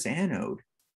under this anode,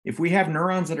 if we have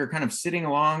neurons that are kind of sitting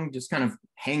along, just kind of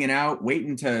hanging out,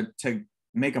 waiting to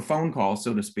make a phone call,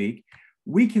 so to speak,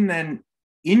 we can then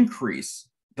increase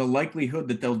the likelihood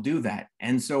that they'll do that.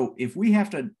 And so if we have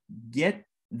to get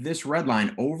this red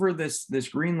line over this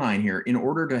green line here in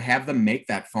order to have them make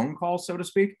that phone call, so to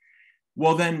speak,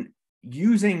 well, then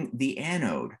using the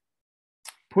anode,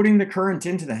 putting the current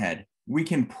into the head, we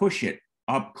can push it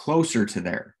up closer to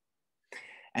there.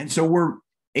 And so we're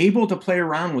able to play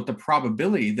around with the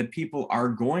probability that people are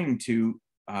going to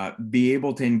be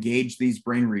able to engage these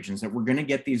brain regions, that we're going to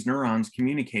get these neurons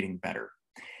communicating better.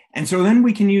 And so then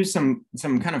we can use some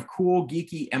kind of cool,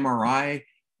 geeky MRI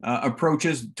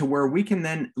approaches to where we can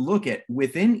then look at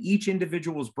within each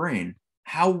individual's brain,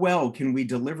 how well can we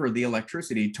deliver the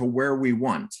electricity to where we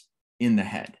want in the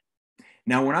head.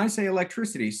 Now, when I say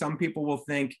electricity, some people will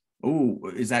think, oh,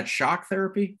 is that shock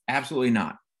therapy? Absolutely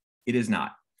not. It is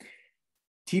not.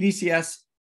 TDCS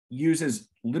uses,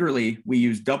 literally, we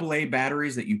use AA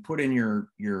batteries that you put in your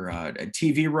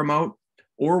TV remote,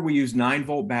 or we use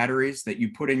 9-volt batteries that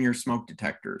you put in your smoke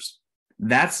detectors.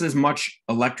 That's as much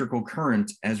electrical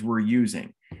current as we're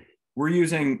using. We're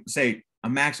using, say, a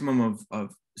maximum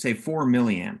of say, 4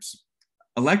 milliamps.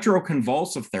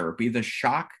 Electroconvulsive therapy, the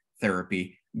shock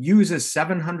therapy, uses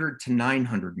 700 to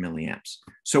 900 milliamps.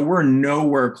 So we're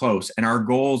nowhere close, and our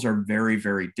goals are very,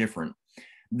 very different.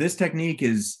 This technique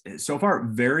is so far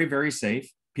very, very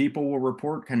safe. People will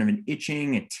report kind of an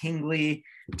itching, a tingly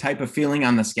type of feeling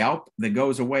on the scalp that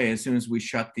goes away as soon as we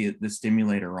shut the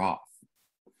stimulator off.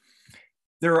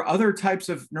 There are other types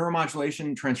of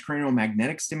neuromodulation, transcranial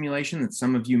magnetic stimulation that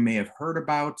some of you may have heard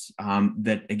about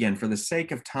that, again, for the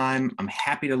sake of time, I'm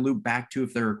happy to loop back to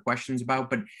if there are questions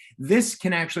about, but this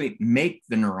can actually make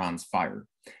the neurons fire.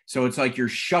 So it's like you're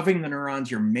shoving the neurons,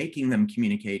 you're making them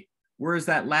communicate. Whereas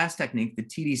that last technique, the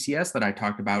TDCS that I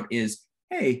talked about is,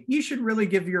 hey, you should really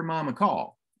give your mom a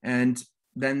call. And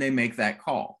then they make that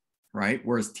call, right?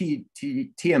 Whereas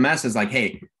TMS is like,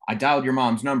 hey, I dialed your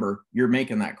mom's number, you're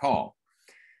making that call.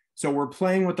 So we're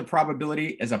playing with the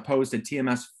probability as opposed to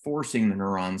TMS forcing the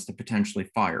neurons to potentially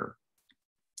fire.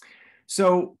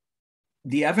 So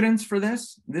the evidence for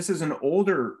this is an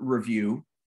older review,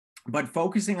 but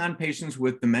focusing on patients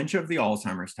with dementia of the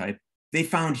Alzheimer's type, they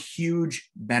found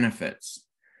huge benefits.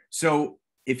 So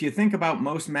if you think about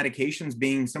most medications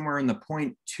being somewhere in the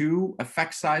 0.2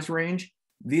 effect size range,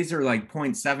 these are like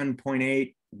 0.7,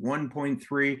 0.8,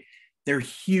 1.3. They're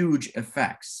huge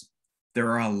effects.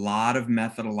 There are a lot of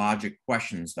methodologic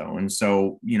questions, though. And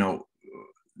so,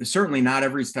 certainly not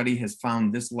every study has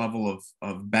found this level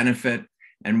of benefit.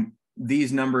 And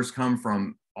these numbers come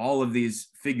from all of these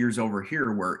figures over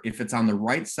here, where if it's on the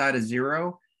right side of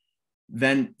zero,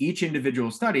 then each individual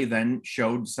study then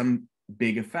showed some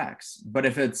big effects. But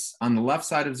if it's on the left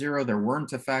side of zero, there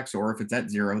weren't effects, or if it's at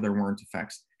zero, there weren't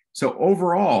effects. So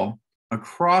overall,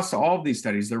 across all of these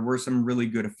studies, there were some really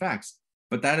good effects,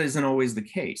 but that isn't always the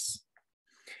case.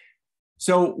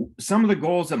 So some of the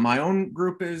goals that my own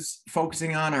group is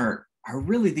focusing on are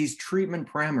really these treatment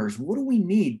parameters. What do we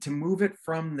need to move it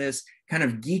from this kind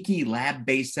of geeky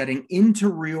lab-based setting into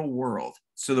real world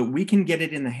so that we can get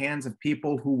it in the hands of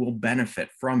people who will benefit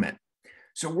from it?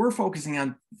 So we're focusing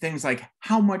on things like,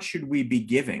 how much should we be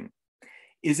giving?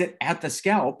 Is it at the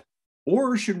scalp,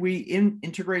 or should we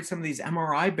integrate some of these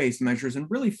MRI-based measures and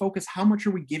really focus how much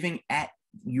are we giving at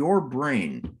your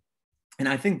brain? And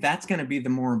I think that's going to be the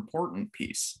more important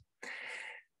piece.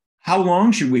 How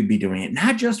long should we be doing it?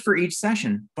 Not just for each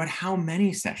session, but how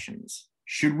many sessions?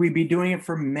 Should we be doing it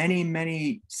for many,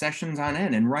 many sessions on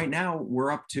end? And right now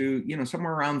we're up to,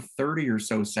 somewhere around 30 or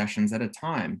so sessions at a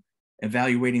time,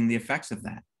 evaluating the effects of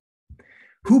that.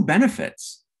 Who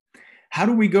benefits? How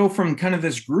do we go from kind of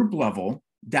this group level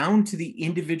down to the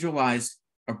individualized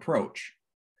approach?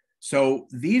 So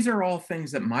these are all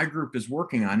things that my group is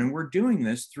working on, and we're doing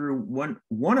this through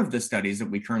one of the studies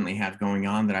that we currently have going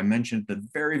on that I mentioned at the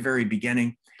very, very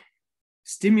beginning.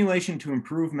 Stimulation to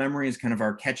improve memory is kind of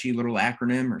our catchy little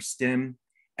acronym, or STIM,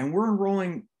 and we're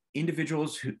enrolling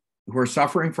individuals who are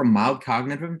suffering from mild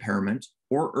cognitive impairment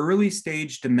or early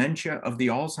stage dementia of the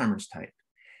Alzheimer's type.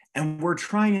 And we're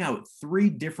trying out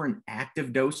 3 different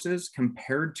active doses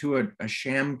compared to a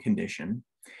sham condition.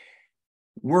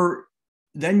 We're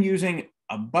then using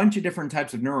a bunch of different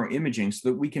types of neuroimaging so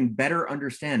that we can better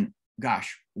understand,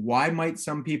 gosh, why might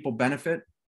some people benefit?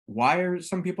 Why are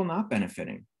some people not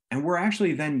benefiting? And we're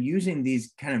actually then using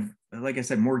these kind of, like I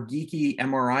said, more geeky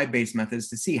MRI-based methods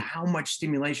to see how much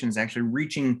stimulation is actually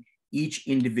reaching each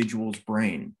individual's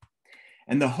brain.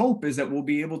 And the hope is that we'll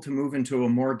be able to move into a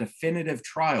more definitive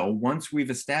trial once we've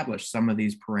established some of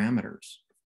these parameters.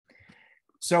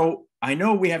 So I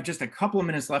know we have just a couple of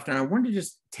minutes left, and I wanted to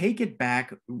just take it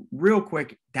back real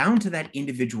quick down to that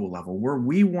individual level where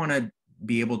we want to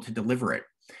be able to deliver it.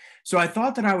 So I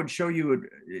thought that I would show you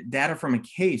data from a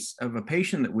case of a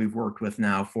patient that we've worked with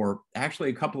now for actually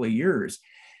a couple of years.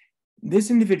 This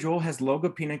individual has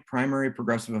logopenic primary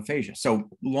progressive aphasia, so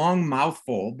long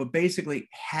mouthful, but basically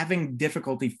having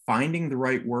difficulty finding the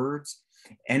right words.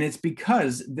 And it's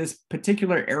because this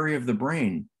particular area of the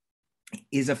brain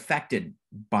is affected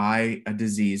by a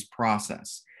disease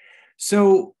process.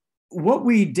 So what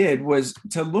we did was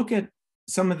to look at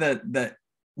some of the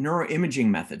neuroimaging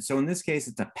methods. So in this case,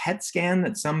 it's a PET scan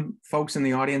that some folks in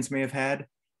the audience may have had,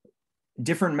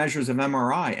 different measures of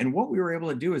MRI. And what we were able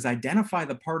to do is identify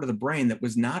the part of the brain that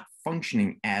was not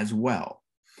functioning as well.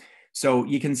 So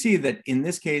you can see that in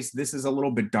this case, this is a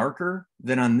little bit darker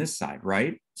than on this side,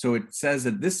 right? So it says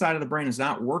that this side of the brain is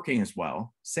not working as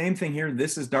well. Same thing here,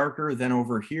 this is darker than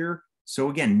over here. So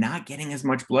again, not getting as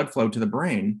much blood flow to the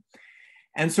brain.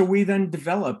 And so we then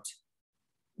developed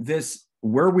this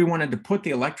where we wanted to put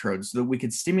the electrodes so that we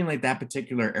could stimulate that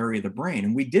particular area of the brain.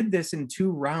 And we did this in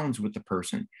 2 rounds with the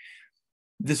person.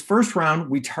 This first round,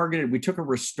 we took a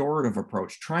restorative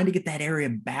approach, trying to get that area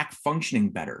back functioning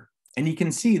better. And you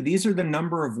can see these are the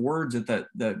number of words that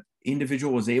the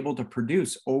individual was able to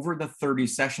produce over the 30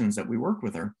 sessions that we worked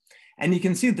with her. And you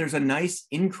can see there's a nice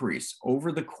increase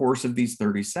over the course of these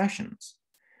 30 sessions.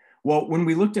 Well, when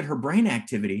we looked at her brain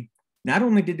activity, not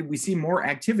only did we see more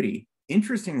activity,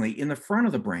 interestingly, in the front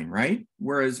of the brain, right?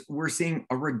 Whereas we're seeing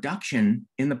a reduction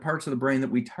in the parts of the brain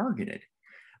that we targeted.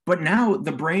 But now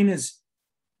the brain is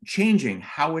changing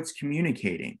how it's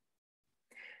communicating.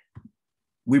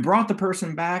 We brought the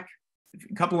person back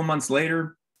a couple of months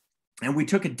later, and we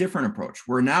took a different approach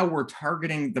where now we're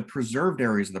targeting the preserved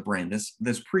areas of the brain, this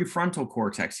prefrontal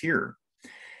cortex here.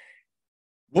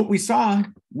 What we saw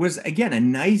was, again, a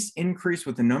nice increase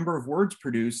with the number of words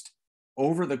produced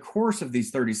over the course of these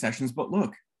 30 sessions. But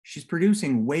look, she's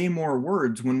producing way more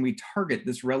words when we target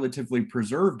this relatively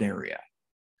preserved area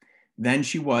than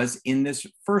she was in this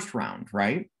first round,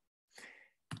 right?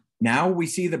 Now we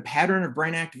see the pattern of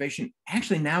brain activation.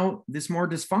 Actually, now this more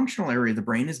dysfunctional area of the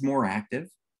brain is more active,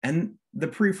 and the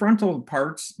prefrontal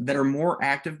parts that are more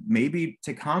active, maybe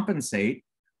to compensate,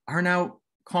 are now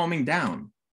calming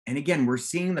down. And again, we're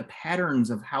seeing the patterns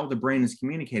of how the brain is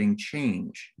communicating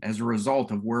change as a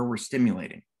result of where we're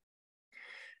stimulating.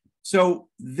 So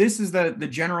this is the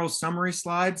general summary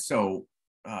slide. So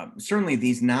certainly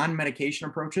these non-medication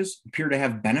approaches appear to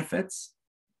have benefits.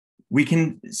 We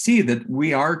can see that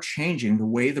we are changing the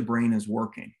way the brain is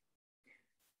working.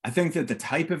 I think that the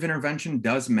type of intervention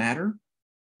does matter.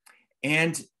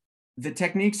 And the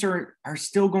techniques are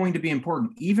still going to be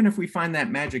important. Even if we find that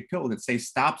magic pill that, say,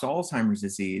 stops Alzheimer's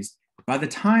disease, by the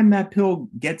time that pill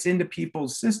gets into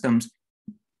people's systems,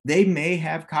 they may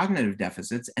have cognitive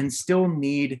deficits and still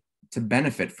need to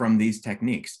benefit from these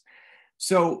techniques.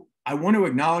 So I want to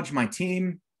acknowledge my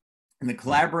team and the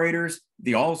collaborators,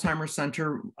 the Alzheimer's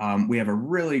Center. We have a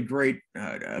really great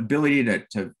ability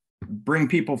to bring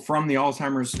people from the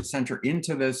Alzheimer's Center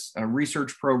into this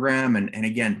research program. And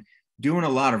again, doing a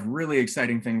lot of really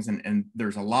exciting things, and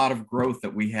there's a lot of growth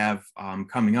that we have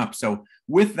coming up. So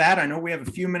with that, I know we have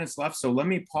a few minutes left, so let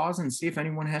me pause and see if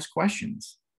anyone has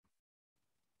questions.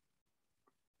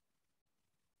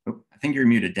 Oh, I think you're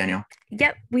muted, Danielle.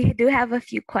 Yep, we do have a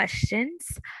few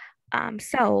questions.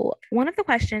 So one of the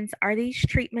questions, are these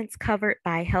treatments covered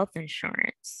by health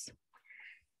insurance?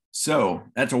 So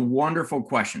that's a wonderful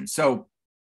question. So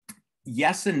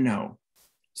yes and no.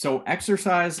 So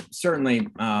exercise, certainly,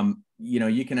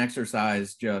 you can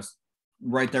exercise just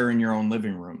right there in your own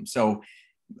living room. So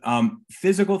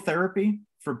physical therapy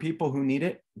for people who need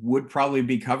it would probably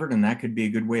be covered, and that could be a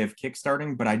good way of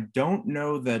kickstarting. But I don't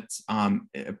know that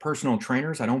personal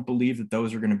trainers, I don't believe that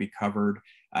those are going to be covered.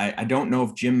 I don't know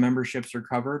if gym memberships are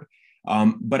covered.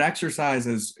 But exercise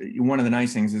is one of the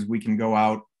nice things is we can go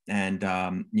out and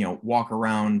walk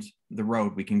around the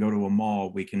road. We can go to a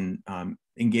mall. We can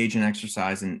engage in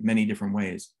exercise in many different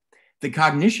ways. The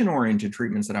cognition-oriented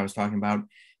treatments that I was talking about,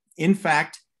 in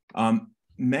fact,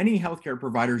 many healthcare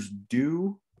providers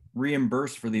do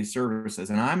reimburse for these services,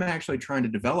 and I'm actually trying to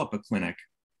develop a clinic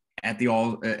at the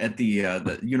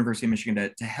University of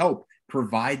Michigan to help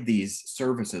provide these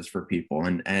services for people.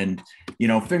 And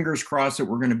fingers crossed that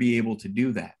we're going to be able to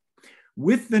do that.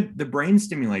 With the brain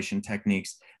stimulation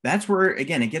techniques, that's where,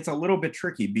 again, it gets a little bit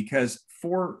tricky, because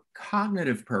for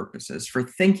cognitive purposes, for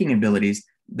thinking abilities,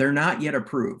 they're not yet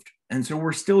approved. And so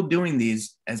we're still doing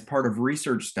these as part of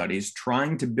research studies,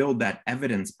 trying to build that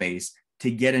evidence base to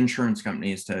get insurance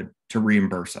companies to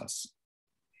reimburse us.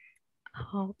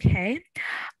 Okay.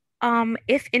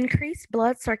 If increased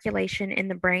blood circulation in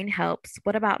the brain helps,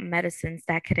 what about medicines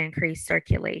that could increase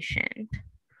circulation?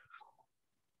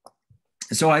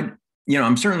 So I'm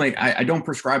certainly, I don't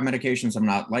prescribe medications. I'm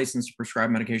not licensed to prescribe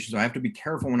medications. So I have to be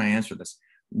careful when I answer this.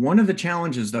 One of the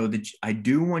challenges, though, that I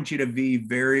do want you to be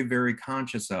very, very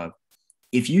conscious of,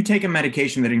 if you take a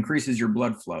medication that increases your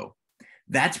blood flow,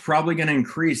 that's probably going to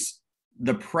increase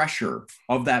the pressure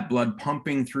of that blood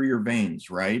pumping through your veins,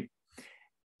 right?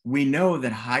 We know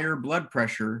that higher blood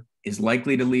pressure is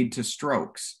likely to lead to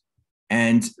strokes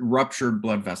and ruptured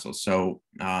blood vessels. So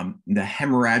the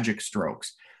hemorrhagic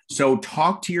strokes. So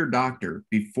talk to your doctor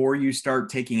before you start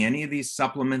taking any of these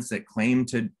supplements that claim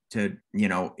to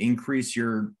increase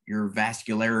your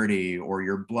vascularity or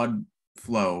your blood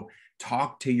flow.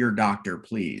 Talk to your doctor,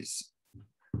 please.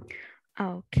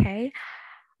 Okay.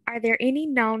 Are there any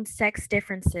known sex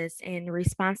differences in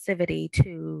responsivity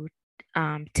to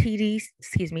TDCS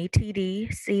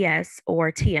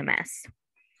or TMS?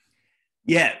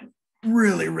 Yeah,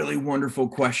 really, really wonderful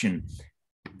question.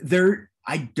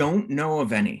 I don't know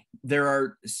of any. There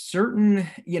are certain,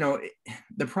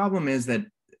 the problem is that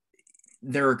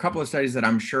there are a couple of studies that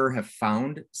I'm sure have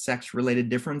found sex-related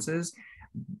differences,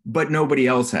 but nobody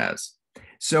else has.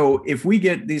 So if we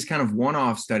get these kind of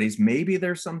one-off studies, maybe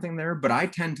there's something there, but I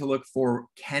tend to look for,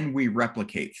 can we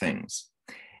replicate things?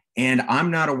 And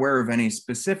I'm not aware of any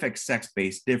specific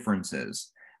sex-based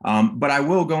differences. But I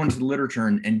will go into the literature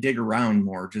and dig around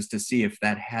more just to see if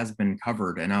that has been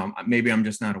covered. And maybe I'm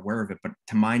just not aware of it, but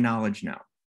to my knowledge, no.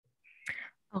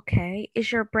 Okay.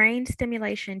 Is your brain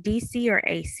stimulation DC or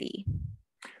AC?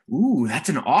 Ooh, that's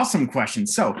an awesome question.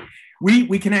 So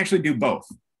we can actually do both.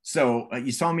 So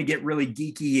you saw me get really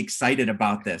geeky excited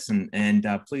about this, and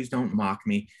please don't mock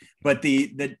me. But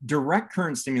the direct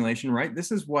current stimulation, right?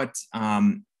 This is what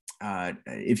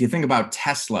if you think about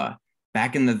Tesla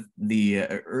back in the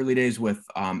early days with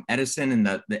Edison and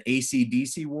the AC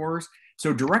DC wars.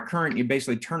 So direct current, you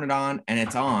basically turn it on and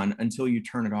it's on until you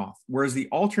turn it off. Whereas the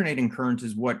alternating current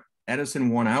is what Edison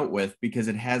won out with because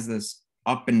it has this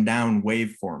up and down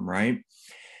waveform, right?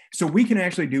 So we can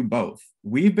actually do both.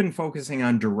 We've been focusing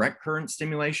on direct current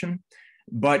stimulation,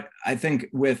 but I think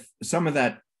with some of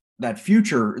that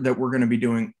future that we're going to be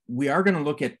doing, we are going to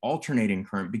look at alternating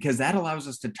current because that allows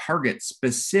us to target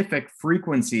specific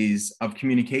frequencies of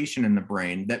communication in the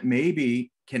brain that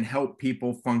maybe can help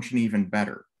people function even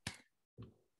better.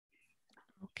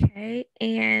 Okay.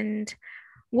 And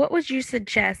what would you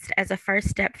suggest as a first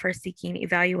step for seeking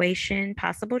evaluation,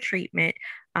 possible treatment,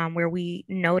 where we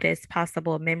notice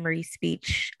possible memory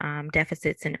speech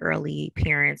deficits in early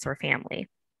parents or family?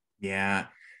 Yeah,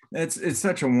 it's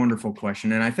such a wonderful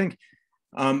question. And I think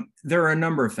there are a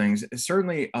number of things.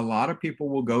 Certainly, a lot of people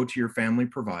will go to your family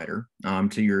provider,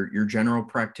 to your general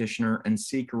practitioner, and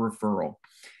seek a referral.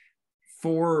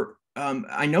 For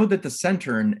I know that the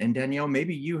center and Danielle,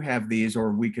 maybe you have these,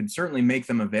 or we could certainly make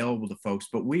them available to folks.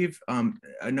 But we've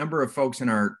a number of folks in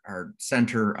our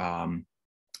center.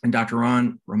 And Dr.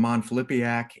 Ramon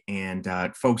Filipiak and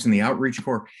folks in the Outreach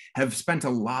Corps have spent a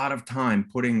lot of time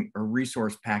putting a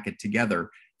resource packet together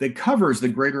that covers the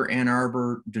greater Ann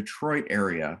Arbor, Detroit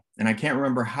area. And I can't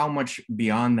remember how much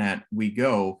beyond that we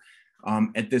go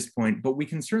at this point, but we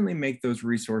can certainly make those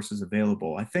resources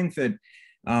available. I think that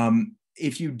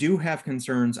if you do have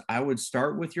concerns, I would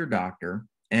start with your doctor.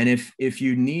 And if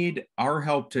you need our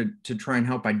help to try and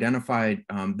help identify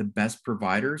the best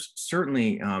providers,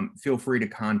 certainly feel free to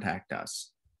contact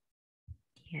us.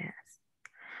 Yes.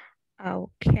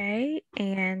 Okay.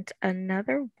 And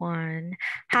another one,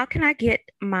 how can I get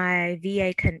my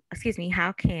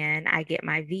how can I get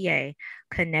my VA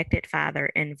connected father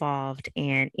involved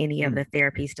in any of the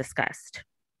therapies discussed?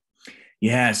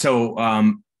 Yeah, so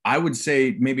I would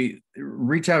say maybe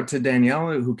reach out to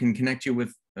Danielle, who can connect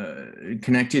you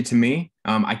to me.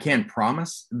 I can't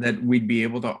promise that we'd be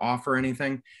able to offer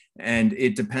anything, and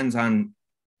it depends on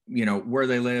where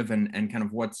they live and kind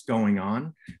of what's going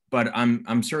on. But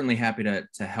I'm certainly happy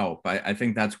to help. I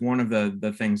think that's one of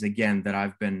the things again that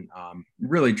I've been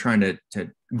really trying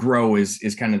to grow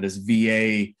is kind of this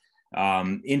VA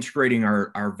integrating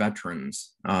our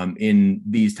veterans in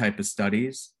these type of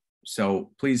studies. So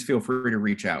please feel free to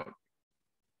reach out.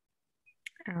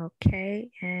 Okay.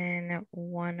 And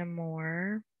one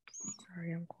more.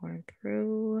 Sorry, I'm going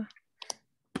through.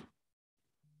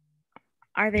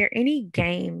 Are there any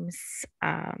games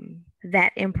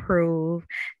that improve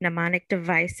mnemonic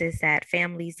devices that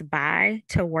families buy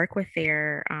to work with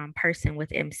their person with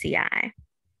MCI?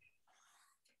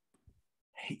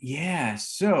 Yeah,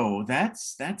 so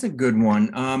that's a good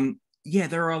one. Yeah,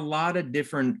 there are a lot of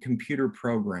different computer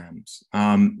programs. So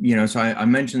I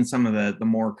mentioned some of the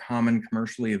more common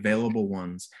commercially available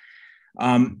ones.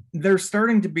 There's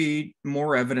starting to be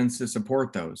more evidence to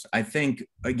support those. I think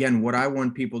again, what I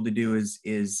want people to do is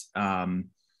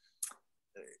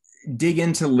dig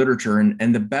into literature,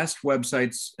 and the best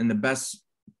websites and the best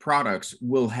products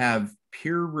will have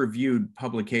peer-reviewed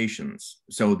publications.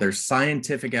 So there's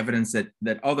scientific evidence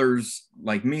that others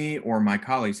like me or my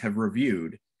colleagues have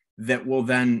reviewed that will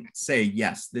then say,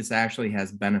 yes, this actually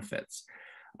has benefits.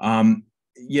 And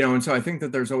so I think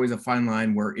that there's always a fine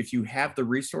line where if you have the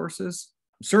resources,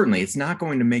 certainly it's not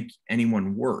going to make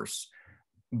anyone worse.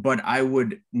 But I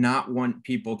would not want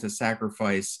people to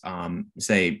sacrifice,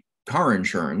 say, car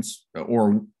insurance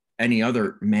or any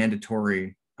other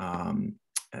mandatory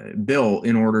bill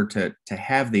in order to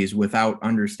have these without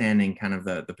understanding kind of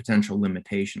the potential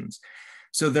limitations.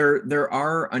 So there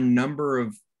are a number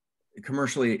of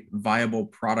commercially viable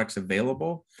products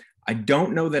available. I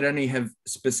don't know that any have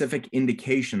specific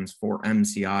indications for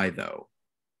MCI though.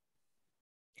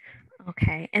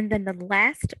 Okay. And then the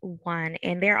last one,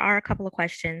 and there are a couple of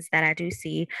questions that I do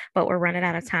see, but we're running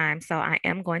out of time. So I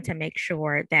am going to make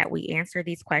sure that we answer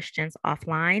these questions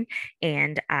offline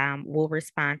and we'll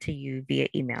respond to you via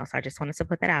email. So I just wanted to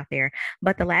put that out there.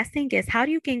 But the last thing is how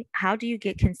do you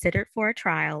get considered for a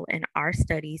trial in our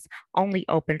studies only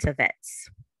open to vets?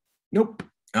 Nope.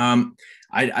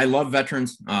 I love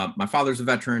veterans. My father's a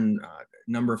veteran,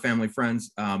 number of family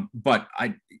friends, but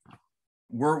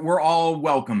we're all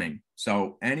welcoming.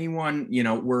 So anyone,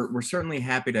 we're certainly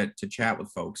happy to chat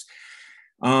with folks.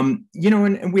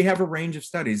 And we have a range of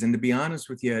studies. And to be honest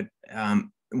with you,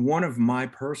 one of my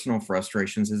personal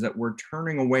frustrations is that we're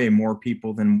turning away more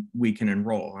people than we can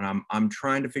enroll, and I'm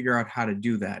trying to figure out how to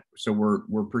do that. So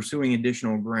we're pursuing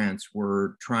additional grants.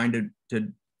 We're trying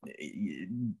to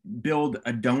build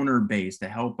a donor base to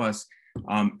help us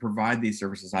provide these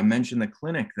services. I mentioned the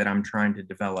clinic that I'm trying to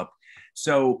develop.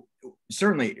 So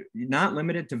certainly not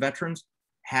limited to veterans.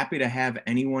 Happy to have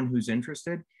anyone who's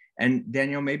interested. And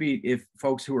Danielle, maybe if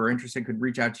folks who are interested could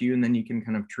reach out to you, and then you can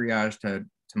kind of triage to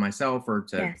myself or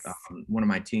to Yes. one of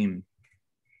my team.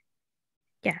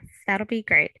 Yes, that'll be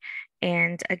great.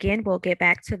 And again, we'll get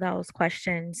back to those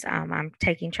questions. I'm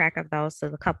taking track of those, so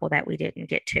the couple that we didn't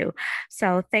get to.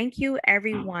 So thank you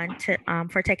everyone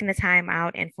for taking the time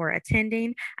out and for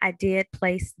attending. I did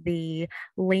place the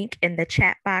link in the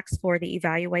chat box for the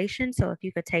evaluation. So if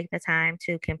you could take the time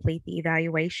to complete the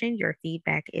evaluation, your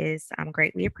feedback is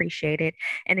greatly appreciated.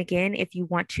 And again, if you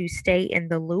want to stay in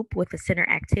the loop with the center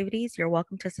activities, you're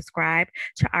welcome to subscribe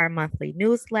to our monthly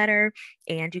newsletter.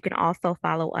 And you can also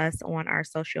follow us on our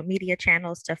social media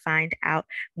channels to find out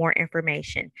more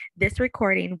information. This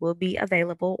recording will be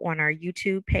available on our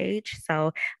YouTube page.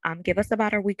 So give us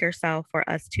about a week or so for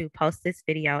us to post this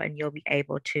video, and you'll be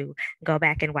able to go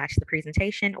back and watch the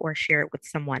presentation or share it with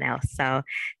someone else. So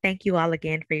thank you all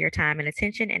again for your time and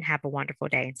attention, and have a wonderful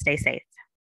day and stay safe.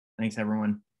 Thanks,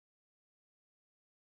 everyone.